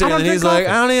then he gets here and he's like,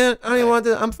 "I don't even want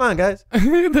to. I'm fine, guys."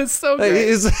 That's so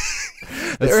great.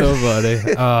 That's so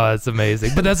funny. Oh, it's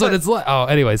amazing. But that's what it's like. Oh,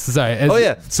 anyways,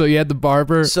 sorry. So you had the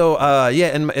barber. So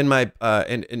in my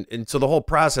so the whole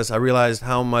process, I realized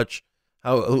how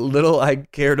little I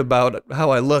cared about how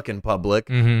I look in public,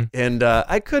 and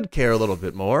I could care a little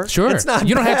bit more. Sure, it's not.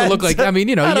 You don't bad. have to look like.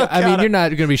 You're not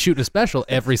going to be shooting a special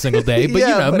every single day,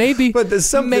 but maybe there's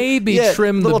something,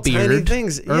 trim the beard, tiny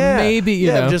things, or maybe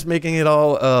just making it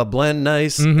all blend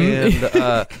nice. And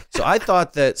so I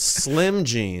thought that slim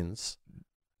jeans,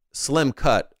 slim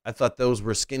cut, I thought those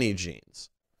were skinny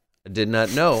jeans. I did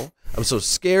not know I'm so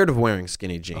scared of wearing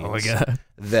skinny jeans. Oh my God.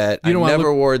 That I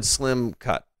never wore slim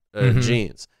cut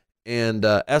jeans. And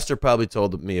Esther probably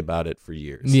told me about it for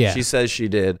years. Yeah. She says she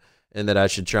did, and that I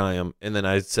should try them. And then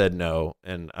I said no,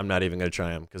 and I'm not even going to try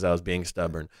them because I was being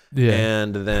stubborn. Yeah.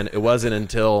 And then it wasn't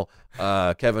until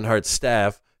Kevin Hart's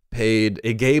staff paid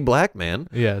a gay black man.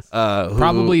 Yes.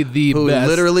 Probably who best.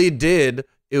 Literally did.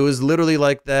 It was literally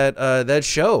like that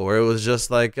show where it was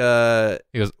just like he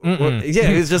goes, yeah,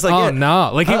 he was just like, oh yeah.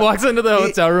 no, like he walks into the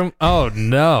hotel room, oh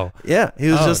no, yeah,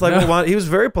 he was just like, no. well, he was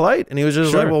very polite, and he was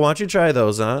just Sure. like, well, why don't you try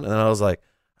those on? And I was like,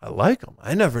 I like them.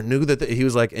 I never knew that he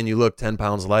was like, and you look 10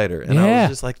 pounds lighter, and I Yeah. was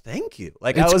just like, thank you.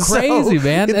 Like It's I was crazy, so,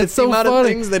 man. That's so amount funny. of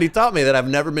things that he taught me that I've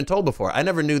never been told before. I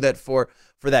never knew that for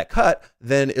that cut,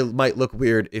 then it might look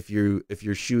weird if you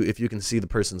can see the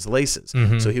person's laces.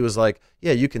 Mm-hmm. So he was like,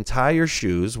 yeah, you can tie your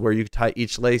shoes where you tie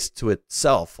each lace to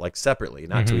itself, like separately,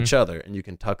 not to each other, and you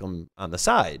can tuck them on the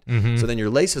side. So then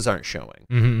your laces aren't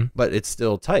showing, but it's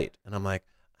still tight. And I'm like,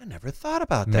 I never thought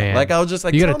about that. Man. Like I was just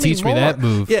like, you got gotta teach me that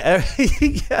move. Yeah,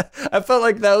 yeah. I felt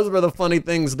like those were the funny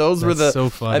things. Those were That's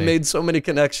so funny. I made so many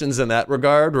connections in that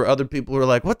regard where other people were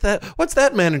like, what's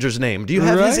that manager's name? Do you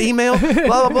have his Right? email? Blah,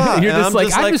 blah, blah. You're And just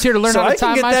like, I'm just here to learn so how to I can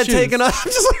tie get my that shoes. taken off.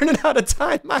 I'm just learning how to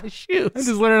tie my shoes. I'm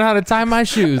just learning how to tie my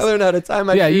shoes. I learned how to tie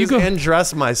my Yeah, you shoes go- and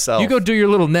dress myself. You go do your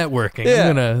little networking. Yeah.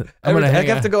 I'm gonna I hang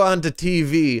have out. to go onto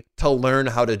TV to learn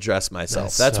how to dress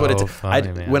myself. That's what so it's.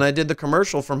 funny, man. When I did the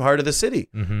commercial from Heart of the City,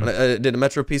 when I did a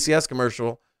Metro PCS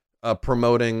commercial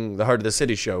promoting the Heart of the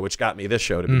City show, which got me this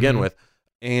show to begin with,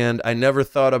 and I never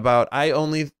thought about.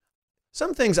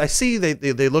 Some things I see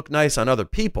they look nice on other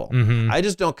people. I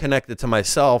just don't connect it to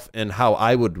myself and how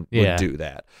I would do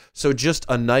that. So just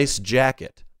a nice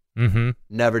jacket.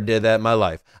 Never did that in my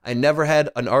life. I never had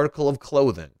an article of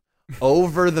clothing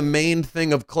over the main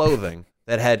thing of clothing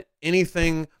that had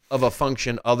anything of a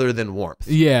function other than warmth.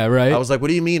 Yeah, right. I was like, what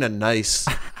do you mean a nice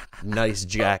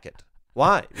jacket?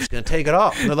 Why? You're just going to take it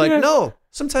off. And they're like, no,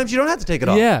 sometimes you don't have to take it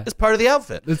off. Yeah. It's part of the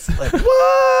outfit. It's like,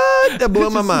 what? That blew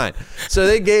my mind. So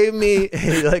they gave me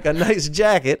a nice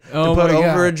jacket to Oh put my over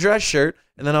God. a dress shirt.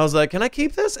 And then I was like, can I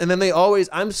keep this? And then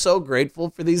I'm so grateful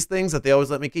for these things that they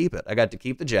always let me keep it. I got to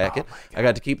keep the jacket. I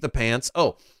got to keep the pants.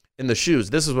 Oh, and the shoes.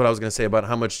 This is what I was going to say about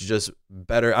how much just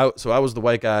better out. So I was the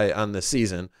white guy on this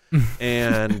season,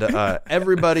 and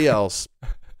everybody else,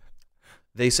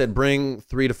 they said bring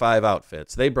 3 to 5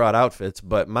 outfits. They brought outfits,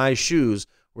 but my shoes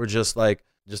were just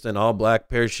an all black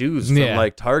pair of shoes from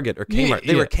like Target or Kmart.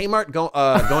 They were Kmart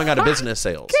going out of business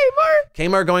sales.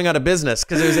 Kmart going out of business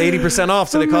because it was 80% off,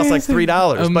 so they cost like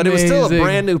 $3. But it was still a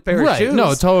brand new pair of shoes.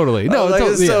 No, totally. No,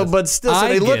 totally. So, yes. but still, so I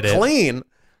they look get it. clean.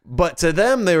 But to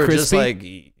them, they were just Crispy?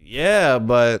 like, yeah,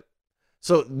 but.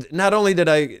 So not only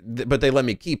did but they let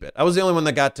me keep it. I was the only one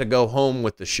that got to go home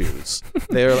with the shoes.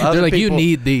 They're like, you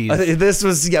need these. This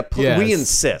was, Yes. we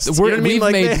insist. You know what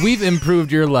I mean? We've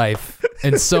improved your life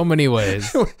in so many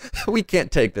ways. We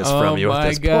can't take this from you at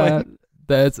this point.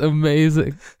 That's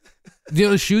amazing. You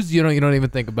know, the shoes you don't even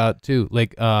think about too.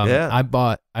 Like, I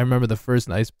remember the first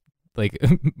nice, like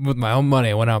with my own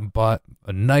money, I went out and bought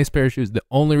a nice pair of shoes. The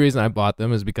only reason I bought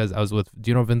them is because I was with,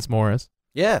 do you know Vince Morris?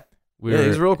 Yeah.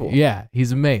 He's real cool. Yeah,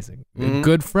 he's amazing. A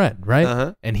good friend, right?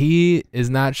 Uh-huh. And he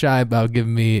is not shy about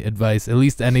giving me advice, at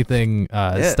least anything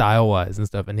style-wise and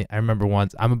stuff. And I remember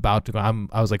once I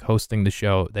was like hosting the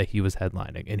show that he was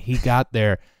headlining, and he got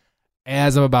there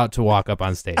as I'm about to walk up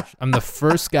on stage. I'm the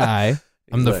first guy.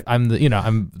 I'm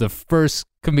the first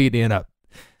comedian up,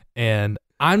 and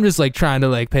I'm just like trying to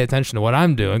like pay attention to what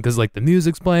I'm doing because like the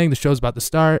music's playing, the show's about to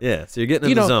start. Yeah, so you're getting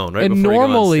in the zone right and before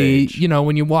normally, you go on stage.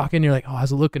 When you walk in, you're like, oh,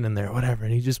 how's it looking in there, or whatever.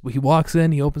 And he walks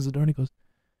in, he opens the door, and he goes,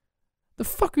 "The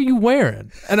fuck are you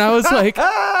wearing?" And I was like,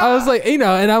 and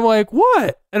I'm like,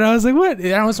 what? And I was like, what?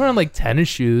 And I was wearing like tennis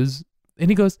shoes, and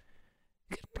he goes,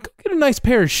 "Go get a nice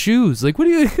pair of shoes. Like, what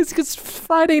do you? It's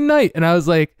Friday night." And I was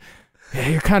like, yeah,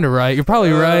 you're kind of right. You're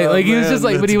probably right. Like, he was just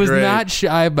like, but he was not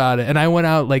shy about it. And I went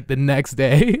out like the next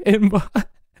day and I'm like,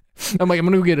 I'm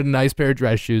going to go get a nice pair of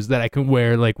dress shoes that I can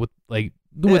wear like with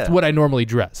what I normally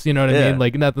dress. You know what I mean?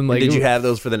 Like nothing like. Did you have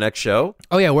those for the next show?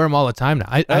 Oh yeah, I wear them all the time now.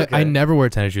 I never wear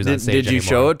tennis shoes on stage Did you anymore.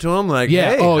 show it to him? Like,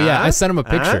 yeah. Hey, I sent him a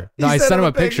picture. No, I sent him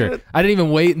a picture. I didn't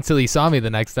even wait until he saw me the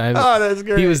next time. Oh, that's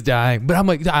great. He was dying. But I'm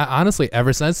like, honestly,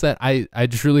 ever since that, I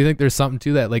truly think there's something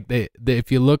to that. Like they if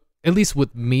you look, at least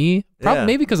with me,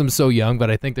 maybe because I'm so young, but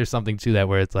I think there's something to that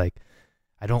where it's like,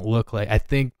 I don't look like, I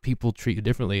think people treat you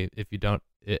differently if you don't,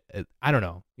 I don't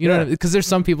know. You know what I mean? Because there's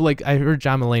some people, like I heard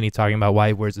John Mulaney talking about why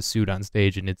he wears a suit on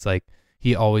stage, and it's like,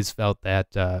 he always felt that,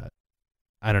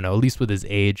 I don't know, at least with his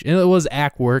age, and it was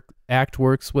act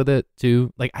works with it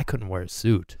too. Like I couldn't wear a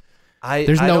suit. I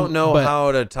There's don't know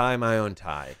how to tie my own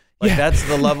tie. Like that's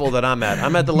the level that I'm at.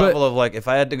 I'm at the level of like if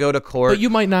I had to go to court, but you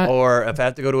might not, or if I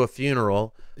have to go to a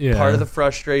funeral. Part of the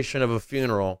frustration of a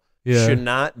funeral should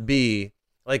not be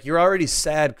like you're already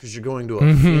sad because you're going to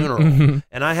a funeral,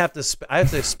 and I have to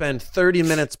spend 30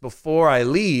 minutes before I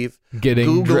leave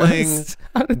googling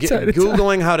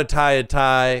how to tie a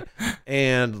tie,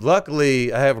 and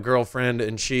luckily I have a girlfriend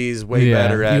and she's way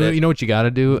better at it. You know what you got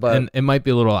to do, and it might be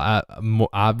a little more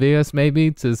obvious maybe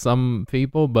to some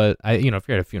people, but if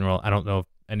you're at a funeral, I don't know if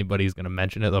anybody's gonna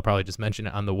mention it. They'll probably just mention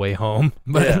it on the way home,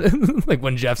 but like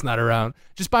when Jeff's not around,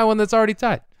 just buy one that's already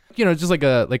tied. Just like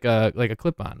a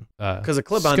clip-on. Because a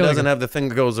clip-on doesn't have the thing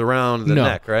that goes around the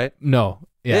neck, right? No.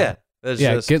 Yeah.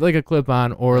 Get like a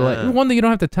clip-on or like one that you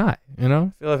don't have to tie.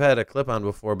 I feel I've had a clip-on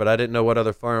before, but I didn't know what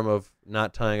other form of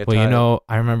not tying a tie. Well,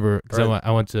 I remember because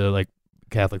I went to like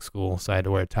Catholic school, so I had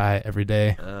to wear a tie every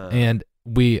day, and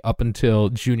up until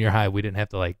junior high, we didn't have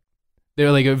to like. They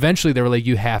were like, eventually they were like,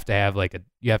 you have to have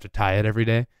you have to tie it every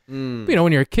day. But,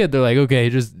 when you're a kid, they're like, okay,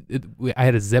 I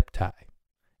had a zip tie.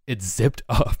 It zipped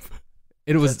up.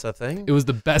 That's a thing? It was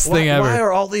the best thing ever. Why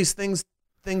are all these things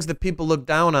that people look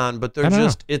down on, but they're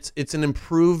just, it's an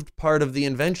improved part of the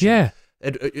invention. Yeah.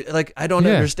 I don't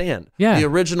understand. Yeah. The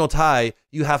original tie,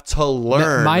 you have to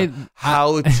learn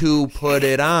how to put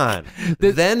it on.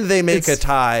 Then they make a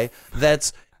tie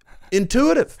that's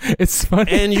intuitive. It's funny.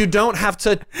 And you don't have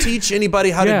to teach anybody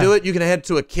how to do it. You can head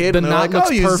to a kid and they're like, oh,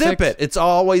 you zip it. It's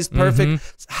always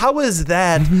perfect. How is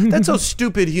that? That's how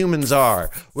stupid humans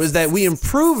are, was that we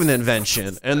improve an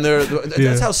invention and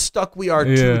that's how stuck we are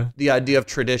to the idea of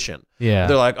tradition. Yeah.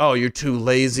 They're like, oh, you're too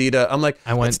lazy to. I'm like,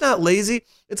 it's not lazy.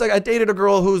 It's like I dated a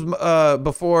girl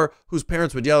whose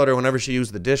parents would yell at her whenever she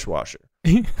used the dishwasher.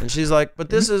 And she's like, but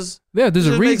this is there's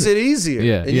a reason. Makes it easier.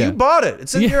 Yeah. And you bought it.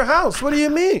 It's in your house. What do you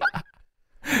mean?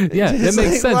 Yeah, that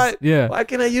makes sense. Why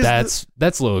can't I use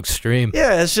that's a little extreme.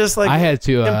 Yeah, it's just like I had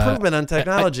to improvement on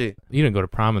technology. You didn't go to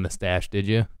prom in the stash, did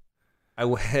you?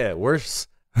 Worse.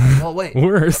 Well, wait.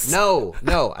 Worse. No,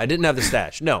 I didn't have the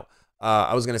stash. No,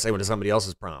 I was gonna say went to somebody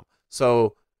else's prom.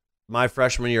 So my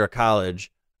freshman year of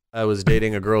college, I was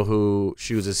dating a girl who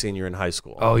she was a senior in high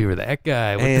school. Oh, you were that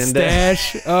guy with the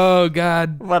stash. Oh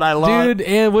God, but I love, dude,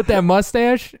 and with that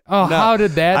mustache. Oh, no, how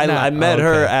did that? I met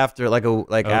her after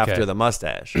after the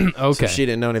mustache. Okay, so she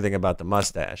didn't know anything about the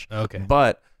mustache. Okay,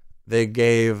 but they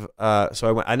gave.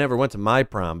 So I never went to my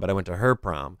prom, but I went to her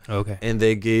prom. Okay, and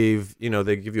they gave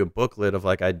they give you a booklet of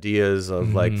like ideas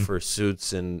of like for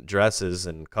suits and dresses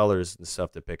and colors and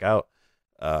stuff to pick out,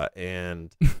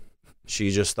 and.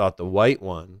 She just thought a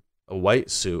white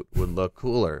suit would look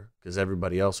cooler because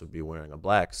everybody else would be wearing a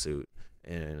black suit.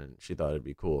 And she thought it'd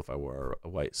be cool if I wore a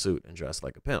white suit and dressed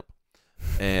like a pimp.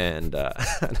 And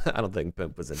I don't think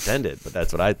pimp was intended, but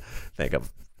that's what I think of.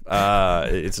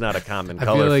 It's not a common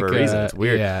color for a reason. It's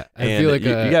weird. Yeah, I and feel like you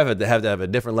have to have a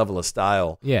different level of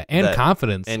style. Yeah, and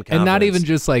confidence. And not even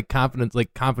just like confidence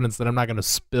that I'm not going to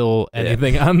spill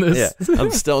anything on this. Yeah, I'm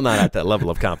still not at that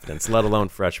level of confidence, let alone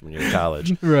freshman year of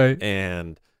college. Right.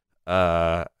 And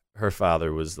her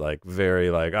father was like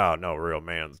very like, oh, no real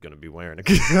man's going to be wearing it.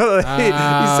 He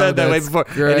said that way before.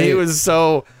 Great. And he was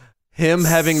so... Him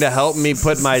having to help me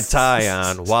put my tie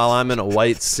on while I'm in a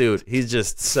white suit. He's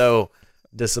just so...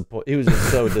 He was just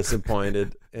so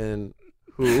disappointed in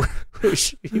who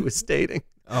he was dating.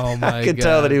 Oh my god! I could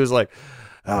tell that he was like,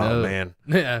 "Oh man,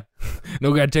 yeah,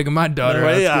 no guy taking my daughter."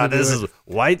 This is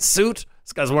white suit.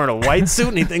 This guy's wearing a white suit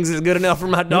and he thinks it's good enough for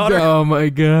my daughter. Oh my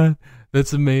god,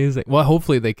 that's amazing. Well,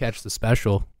 hopefully they catch the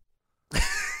special.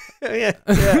 yeah.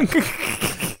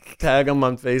 Tag him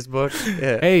on Facebook.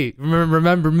 Yeah. Hey,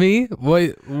 remember me?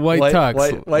 White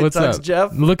Tux. White What's Tux up?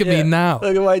 Jeff. Look at me now.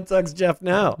 Look at White Tux Jeff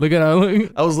now.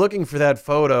 I was looking for that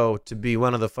photo to be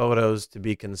one of the photos to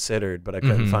be considered, but I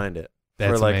couldn't find it.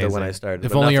 That's for like amazing. the when I started.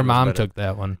 If only your mom took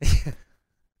that one.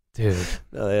 Dude.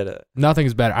 No, they had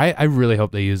nothing's better. I really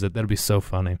hope they use it. That'll be so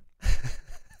funny.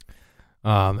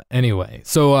 Anyway,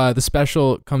 so the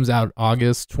special comes out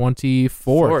August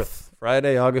 24th.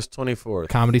 Friday, August 24th.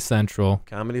 Comedy Central.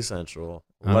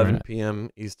 11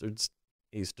 p.m. Eastern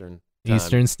time.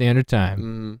 Eastern Standard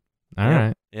Time. Mm-hmm. All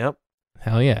right. Yep.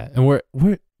 Hell yeah. And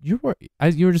you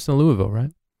were just in Louisville,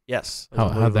 right? Yes.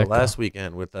 How'd that go? Last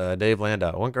weekend with Dave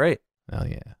Landau. It went great. Hell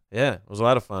yeah. Yeah, it was a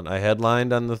lot of fun. I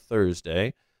headlined on the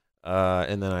Thursday,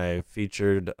 and then I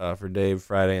featured for Dave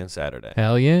Friday and Saturday.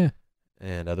 Hell yeah.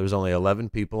 And there was only 11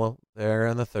 people there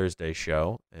on the Thursday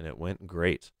show, and it went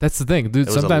great. That's the thing,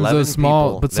 dude. Sometimes those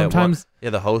small, but sometimes...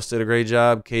 the host did a great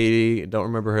job. Katie, don't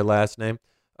remember her last name.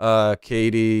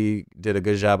 Katie did a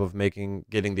good job of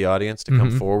getting the audience to come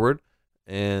forward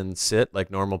and sit like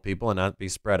normal people and not be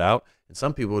spread out. And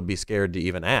some people would be scared to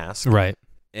even ask. Right.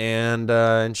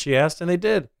 And she asked, and they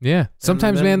did. Yeah.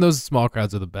 Sometimes, then- man, those small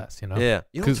crowds are the best, Yeah.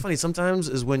 You know what's funny? Sometimes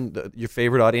is when your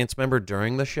favorite audience member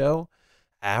during the show,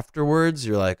 afterwards,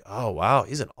 you're like, oh, wow,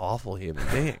 he's an awful human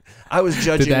being. I was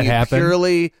judging that you happen?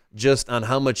 purely just on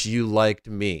how much you liked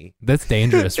me. That's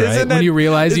dangerous, right? Isn't When that- you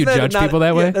realize you isn't that judge not- people that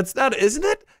yeah, way. that's not, isn't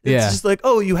it? It's Yeah. just like,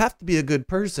 oh, you have to be a good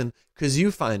person because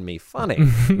you find me funny.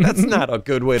 That's not a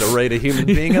good way to rate a human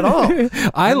being at all. I And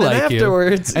then like you.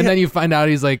 afterwards, And then you find out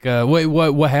he's like, wait,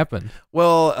 what happened?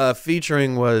 well,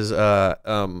 featuring was,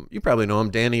 you probably know him,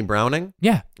 Danny Browning.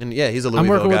 Yeah. And yeah, he's a I'm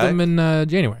Louisville working with guy. him in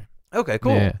January. Okay,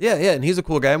 cool. Yeah. Yeah, and he's a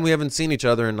cool guy, and we haven't seen each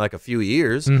other in like a few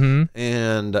years. Mm-hmm.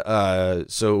 And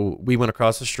so we went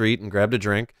across the street and grabbed a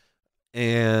drink,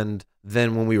 and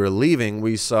then when we were leaving,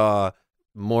 we saw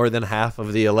more than half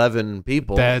of the 11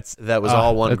 people. That was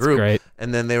all one that's group. Great.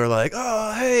 And then they were like,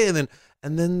 "Oh, hey!"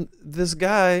 And then this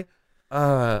guy,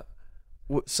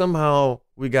 somehow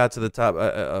we got to the top.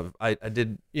 I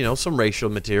did some racial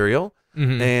material.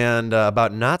 Mhm. And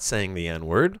about not saying the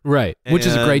N-word. Right. Which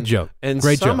is a great joke. And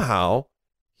Great joke. somehow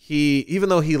even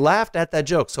though he laughed at that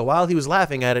joke, so while he was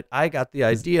laughing at it, I got the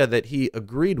idea that he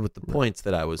agreed with the points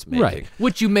that I was making. Right.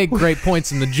 Which you make great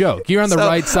points in the joke. You're on the So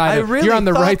right side. You're on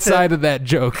the right side of that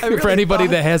joke. For anybody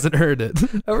that hasn't heard it.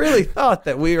 I really thought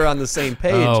that we were on the same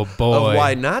page Oh, boy. of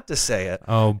why not to say it.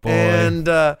 Oh boy.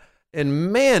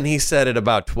 And man, he said it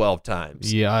about 12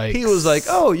 times. Yikes. He was like,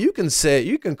 "Oh, you can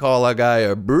call a guy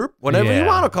a burp whenever you Yeah.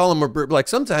 want to call him a burp. Like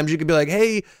sometimes you could be like,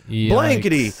 hey,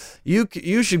 blankety,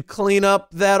 you should clean up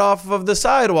that off of the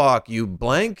sidewalk, you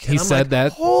blank." And He I'm said like,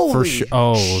 that Holy for sure.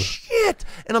 Oh. shit!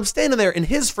 And I'm standing there, and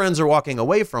his friends are walking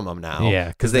away from him now. Yeah,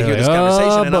 because they they're hear this like,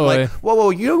 conversation, "Oh, and I'm like, boy." whoa,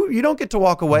 you don't get to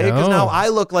walk away because No. now I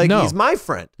look like No. he's my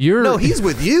friend. You're- No, he's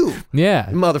with you, Yeah.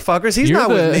 motherfuckers. He's You're not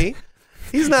with the- me.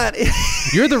 He's not.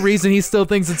 You're the reason he still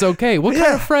thinks it's okay. What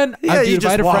kind of friend? Yeah, dude, you if I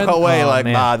had just a walk friend, away oh, like,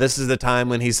 man. this is the time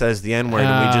when he says the N-word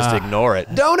and we just ignore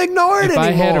it. Don't ignore it If anymore.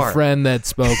 I had a friend that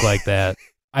spoke like that,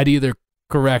 I'd either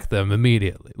correct them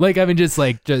immediately. Like, I mean,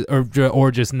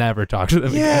 or just never talk to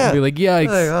them again. Yeah. Be like, yikes.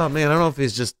 Like, oh, man, I don't know if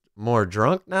he's just more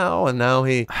drunk now and now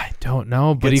he... I don't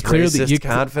know, but he Gets clearly racist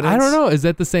confidence? I don't know. Is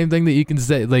that the same thing that you can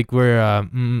say, like where,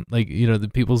 like the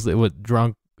people say what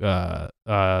drunk,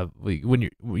 when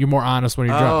you're more honest when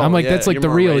you're drunk. Oh, I'm like, yeah, that's like you're the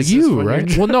more real racist you, when you're right?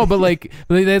 drunk. Well, no, but like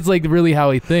that's like really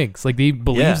how he thinks. Like he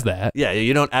believes that. Yeah,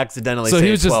 you don't accidentally So say he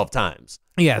it was just- 12 times.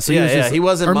 Yeah. So He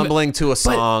wasn't or- mumbling to a but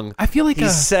song. I feel like he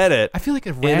said it I feel like a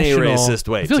in a rational, racist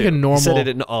way, I feel like too. a normal. He said it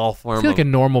in all form I feel like a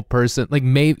normal person, like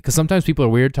maybe because sometimes people are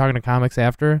weird talking to comics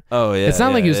after. Oh, yeah. It's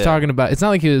not like he was yeah. talking about. It's not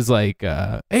like he was like,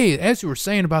 "Hey, as you were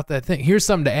saying about that thing, here's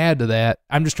something to add to that.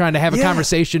 I'm just trying to have a Yeah,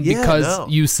 conversation yeah, because no.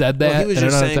 you said that." Well, he was and I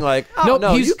just don't saying have to- like, oh, Nope,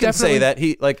 no, he's you can say definitely- that. He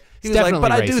was like, definitely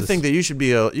but I do racist. think that you should be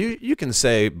you can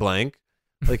say blank.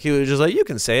 Like he was just like, you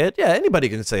can say it. Yeah, anybody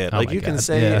can say it. Oh Like my you can God,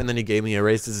 say yeah. it. And then he gave me a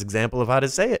racist example of how to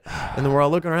say it. And then we're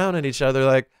all looking around at each other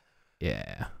like,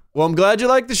 Yeah. well, I'm glad you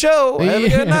liked the show. Have a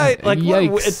Yeah. good night. Like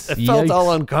Yikes. it felt all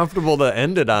Yikes. uncomfortable to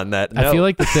end it on that. I note. feel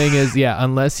like the thing is,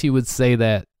 unless he would say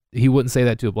that, he wouldn't say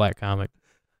that to a black comic,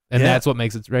 and Yeah. that's what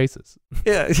makes it racist.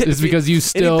 yeah, It's because you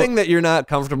still. anything that you're not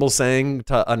comfortable saying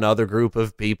to another group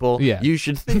of people, Yeah. you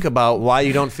should think about why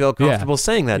you don't feel comfortable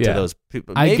saying that to Yeah. those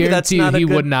people. I Maybe that's guarantee you, not a he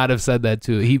good, would not have said that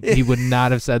to. He would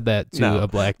not have said that to No. a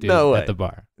black dude No way. at the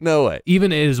bar, No way.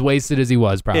 even as wasted as he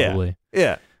was. Probably.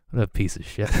 Yeah. What a piece of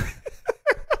shit.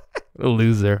 What a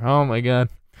loser. Oh my god.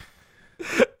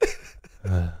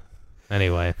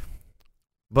 Anyway,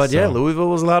 But yeah, So- Louisville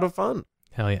was a lot of fun.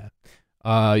 hell yeah.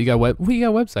 You got a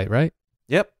website, right?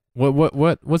 Yep.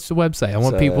 What's the website? I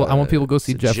want people to go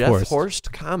see Jeff Horst.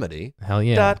 Horst Comedy. Hell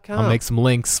yeah. .com. I'll make some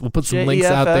links. We'll put some links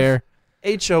out there.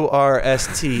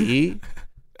 HORSTE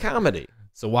comedy.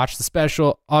 So watch the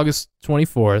special August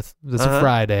 24th. That's a Uh-huh.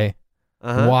 Friday.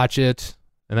 Uh-huh. Watch it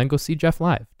and then go see Jeff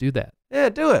live. Do that. Yeah,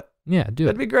 do it. Yeah, do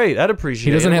That'd it. be great. I'd appreciate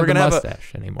He doesn't it. have We're the gonna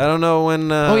mustache I anymore. don't know when.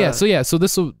 So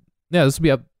this will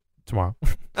be up tomorrow.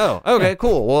 Oh, okay, Yeah.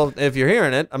 cool. Well, if you're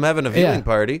hearing it, I'm having a viewing Yeah.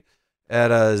 party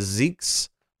at Zeke's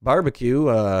Barbecue,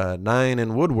 9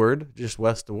 in Woodward, just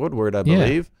west of Woodward, I Yeah.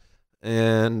 believe.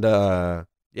 And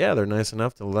yeah, they're nice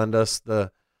enough to lend us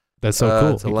the. That's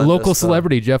so to cool. lend Local us,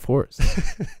 celebrity Jeff Horst.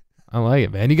 I like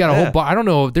it, man. You got a Yeah. whole bar. I don't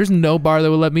know. There's no bar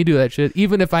that would let me do that shit,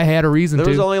 even if I had a reason There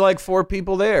to. was only like 4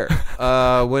 people there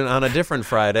when on a different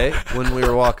Friday when we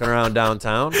were walking around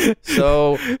downtown.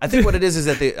 So I think what it is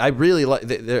that I really like.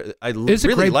 It's a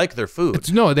really great- like their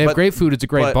food. No, they have But- great food. It's a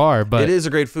great but bar, but it is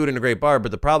a great food and a great bar.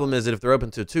 But the problem is that if they're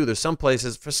open to 2, there's some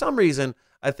places for some reason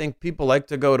I think people like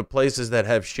to go to places that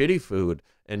have shitty food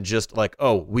and just like,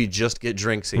 oh, we just get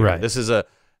drinks here. Right. This is a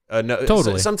no,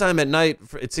 Totally. sometime at night,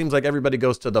 it seems like everybody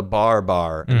goes to the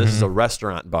bar, and this is a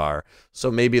restaurant bar.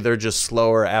 So maybe they're just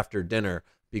slower after dinner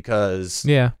because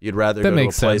you'd rather go to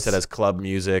a place that has club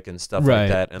music and stuff like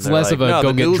that. And it's they're less like, of a no, go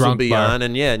the get news drunk will be bar. on,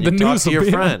 and you talk to your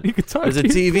friend. There's a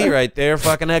TV right there.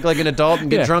 Fucking act like an adult and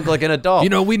get drunk like an adult. You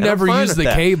know, we And never I'm fine use with the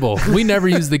that. cable. We never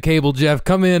use the cable, Jeff.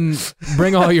 Come in,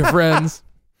 bring all your friends.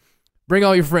 Bring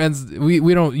all your friends.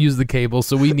 We don't use the cable,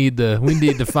 so we need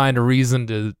to find a reason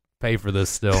to pay for this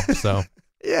still. So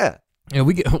Yeah.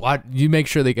 we get. You make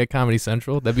sure they get Comedy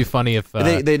Central. That'd be funny if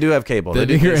they do have cable.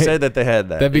 They said that they had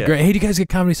that. That'd be great. Hey, do you guys get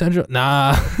Comedy Central?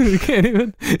 Nah, you can't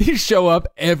even. You show up,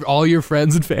 all your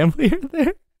friends and family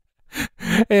are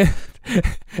there,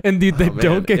 and they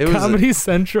don't get Comedy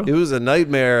Central. It was a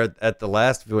nightmare at the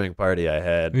last viewing party I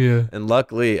had. Yeah. And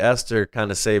luckily, Esther kind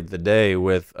of saved the day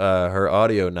with her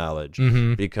audio knowledge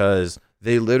because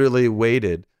they literally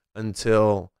waited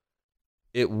until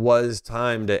it was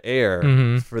time to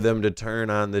air for them to turn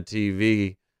on the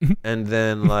TV and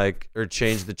then or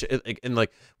change the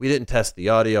we didn't test the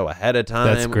audio ahead of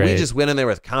time. That's great. We just went in there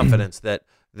with confidence that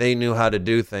they knew how to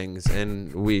do things,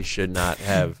 and we should not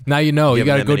have. Now you know. You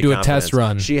got to go do a test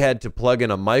run. She had to plug in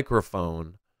a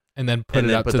microphone and then put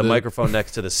the microphone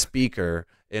next to the speaker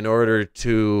in order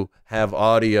to have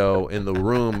audio in the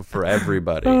room for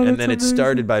everybody. And then it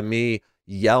started by me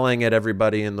yelling at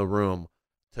everybody in the room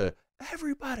to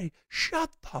everybody shut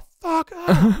the fuck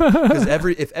up, because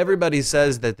if everybody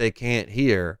says that they can't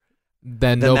hear,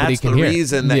 then nobody that's can the hear.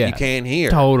 reason that you can't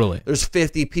hear. Totally. There's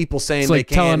 50 people saying It's like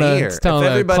they can't hear. it's telling if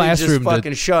everybody a classroom just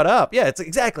fucking shut up. Yeah, it's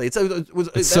exactly.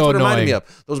 That's so what it reminded me annoying.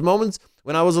 of. Those moments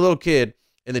when I was a little kid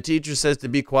and the teacher says to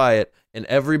be quiet, and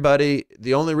everybody,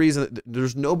 the only reason,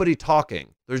 there's nobody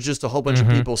talking. There's just a whole bunch of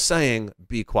people saying,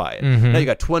 be quiet. Now you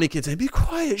got 20 kids saying, be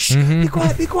quiet, shh, be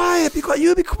quiet, be quiet, be quiet,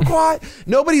 you be quiet.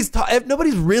 Nobody's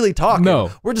really talking. No.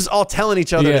 We're just all telling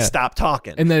each other to stop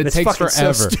talking. And then it takes fucking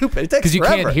forever. So stupid. It takes because you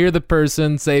forever. can't hear the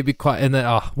person say be quiet, and then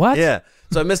what? Yeah.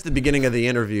 So I missed the beginning of the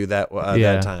interview that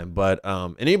time. But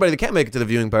and anybody that can't make it to the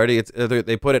viewing party,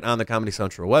 they put it on the Comedy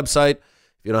Central website.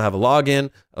 If you don't have a login,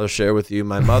 I'll share with you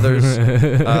my mother's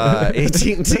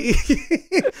AT&T.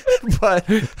 but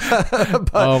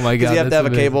oh my God, you have to have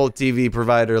a cable TV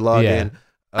provider login.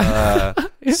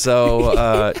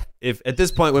 So if at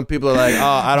this point when people are like, oh,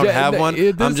 I don't have one,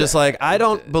 I'm just like, I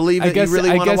don't believe that you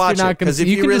really want to watch it, because if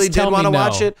you really did want to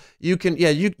watch it, you can. Yeah,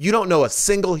 you don't know a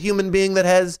single human being that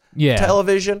has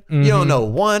television. You don't know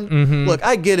one. Look,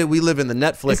 I get it. We live in the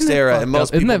Netflix era, and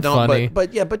most people don't. Funny?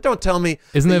 But don't tell me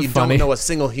that you funny? don't know a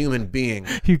single human being.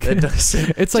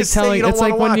 It's like telling. It's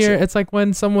like when you're. It's like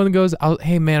when someone goes,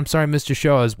 "Hey man, I'm sorry I missed your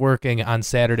show. I was working on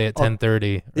Saturday at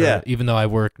 10:30. Yeah. Even though I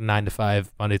work 9 to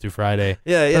 5 Monday through Friday.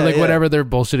 Yeah. Or like whatever their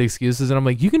bullshit excuses, and I'm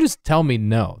like, you can just tell me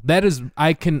no. That is,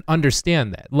 I can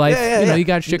understand that. Life, you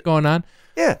got shit going on.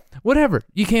 Yeah. Whatever.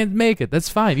 You can't make it. That's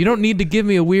fine. You don't need to give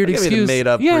me a weird excuse. Give me the made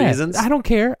up reasons. I don't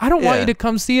care. I don't want you to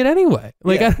come see it anyway.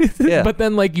 Like, but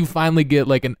then like you finally get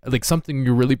like something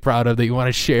you're really proud of that you want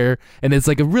to share, and it's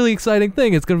like a really exciting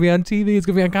thing. It's gonna be on TV. It's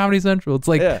gonna be on Comedy Central. It's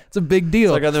like it's a big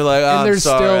deal. It's like, and they're like, oh, and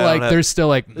they're still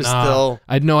like, nah,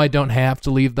 I know I don't have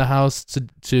to leave the house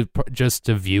to just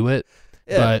to view it.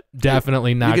 Yeah. But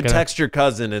definitely not. You could text your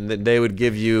cousin, and then they would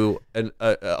give you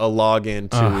a login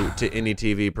to any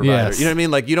TV provider. Yes. You know what I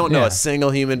mean? Like, you don't know a single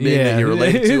human being that you're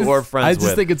related to or friends with. I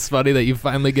just think it's funny that you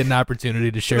finally get an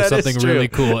opportunity to share something really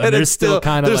cool, and they're still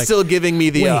kind of they're still giving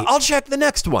me the. I'll check the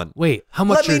next one. Wait, how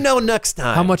much? Let me know next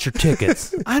time. How much are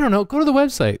tickets? I don't know. Go to the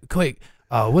website. Wait,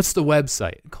 what's the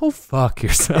website? Go fuck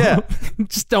yourself. Yeah.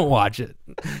 Just don't watch it.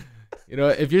 You know,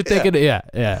 if you're thinking,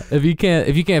 if you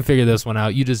can't figure this one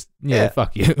out, you just,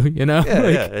 fuck you. You know,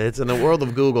 It's in the world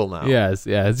of Google now. Yes.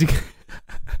 It's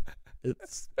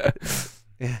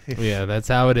that's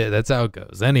how it is. That's how it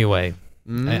goes. Anyway,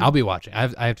 I'll be watching.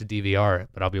 I have to DVR it,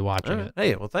 but I'll be watching it.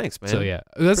 Hey, well, thanks, man. So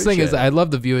that's the thing is, I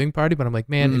love the viewing party, but I'm like,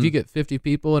 man, if you get 50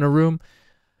 people in a room,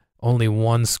 only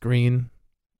one screen.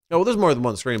 Oh, well, there's more than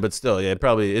one screen, but still,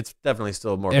 it's definitely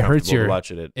still more comfortable to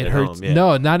watch it at hurts. home. Yeah.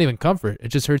 No, not even comfort. It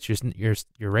just hurts your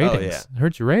ratings. Oh, yeah. It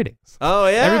hurts your ratings. Oh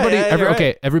yeah.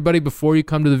 Okay, everybody, before you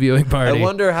come to the viewing party, I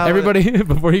wonder how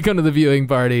before you come to the viewing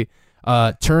party,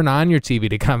 turn on your TV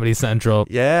to Comedy Central.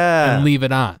 Yeah. And leave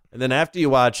it on. And then after you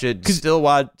watch it, still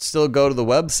go to the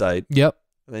website. Yep.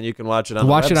 And then you can watch it on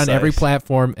watch the website. it on every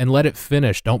platform and let it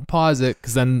finish. Don't pause it,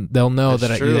 because then they'll know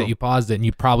that you paused it, and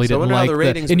you probably didn't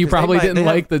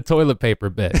like the toilet paper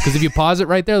bit. Because if you pause it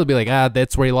right there, they'll be like,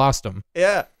 that's where you lost them.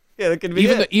 Yeah, that could be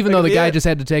even though the guy just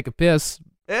had to take a piss.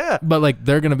 Yeah, but like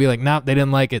they're gonna be like, nope, they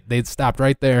didn't like it. They stopped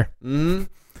right there.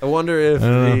 Mm-hmm. I wonder if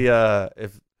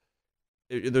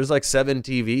there's like 7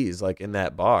 TVs like in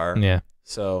that bar. Yeah.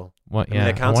 So What? I mean,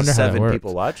 that counts as 7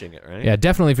 people watching it, right? Yeah,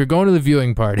 definitely. If you're going to the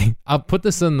viewing party, I'll put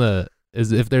this in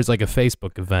as if there's like a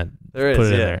Facebook event. There put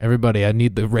is, it in there. Everybody, I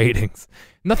need the ratings.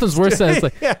 Nothing's worse than it's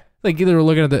like. Like either we're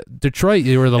looking at the Detroit,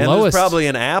 you were the lowest. There's probably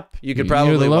an app you could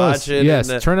probably watch it. Yes,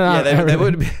 turn it on. Yeah, that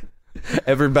would be.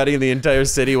 Everybody in the entire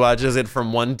city watches it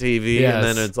from one TV, and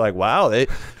then it's like, wow,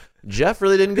 Jeff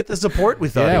really didn't get the support we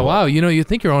thought. Yeah, wow. You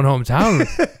think your own hometown.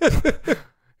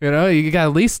 You got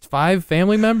at least 5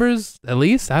 family members. At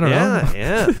least I don't know.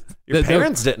 Yeah. Your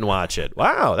parents didn't watch it.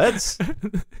 Wow, that's.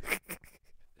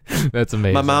 That's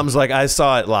amazing. My mom's like, I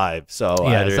saw it live, so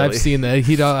yes, I've seen that.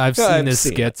 I've seen his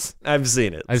skits. I've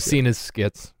seen it. I've seen his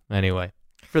skits. Anyway,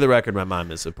 for the record, my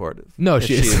mom is supportive. No,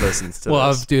 she listens to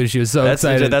this. Dude, she was so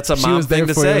excited. That's a mom thing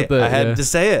to say. I had to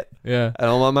say it. Yeah. I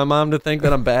don't want my mom to think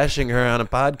that I'm bashing her on a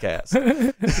podcast.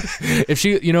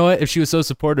 If she was so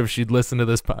supportive, she'd listen to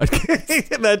this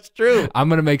podcast. That's true. I'm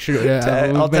gonna make sure.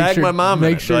 I'll tag my mom.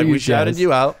 Make sure we shouted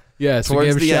you out. Yes,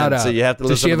 towards we gave the a shout end, out. so you have to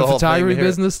listen to the whole thing. Does she have a photography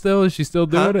business still? Is she still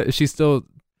doing it? Is she still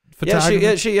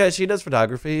photography? Yeah, she does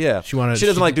photography. Yeah, she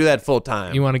doesn't like do that full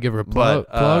time. You want to give her a plug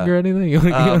or anything?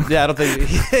 Yeah, I don't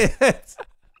think.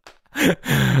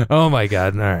 Oh my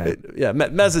God! All right. Yeah,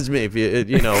 message me if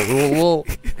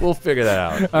we'll figure that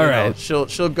out. All right.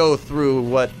 She'll go through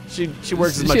what she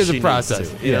works as much as she process.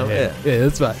 needs to, Yeah,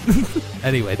 that's fine.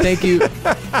 Anyway, thank you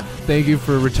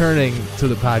for returning to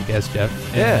the podcast,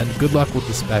 Jeff. And good luck with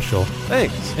the special.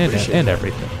 Thanks. And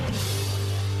everything.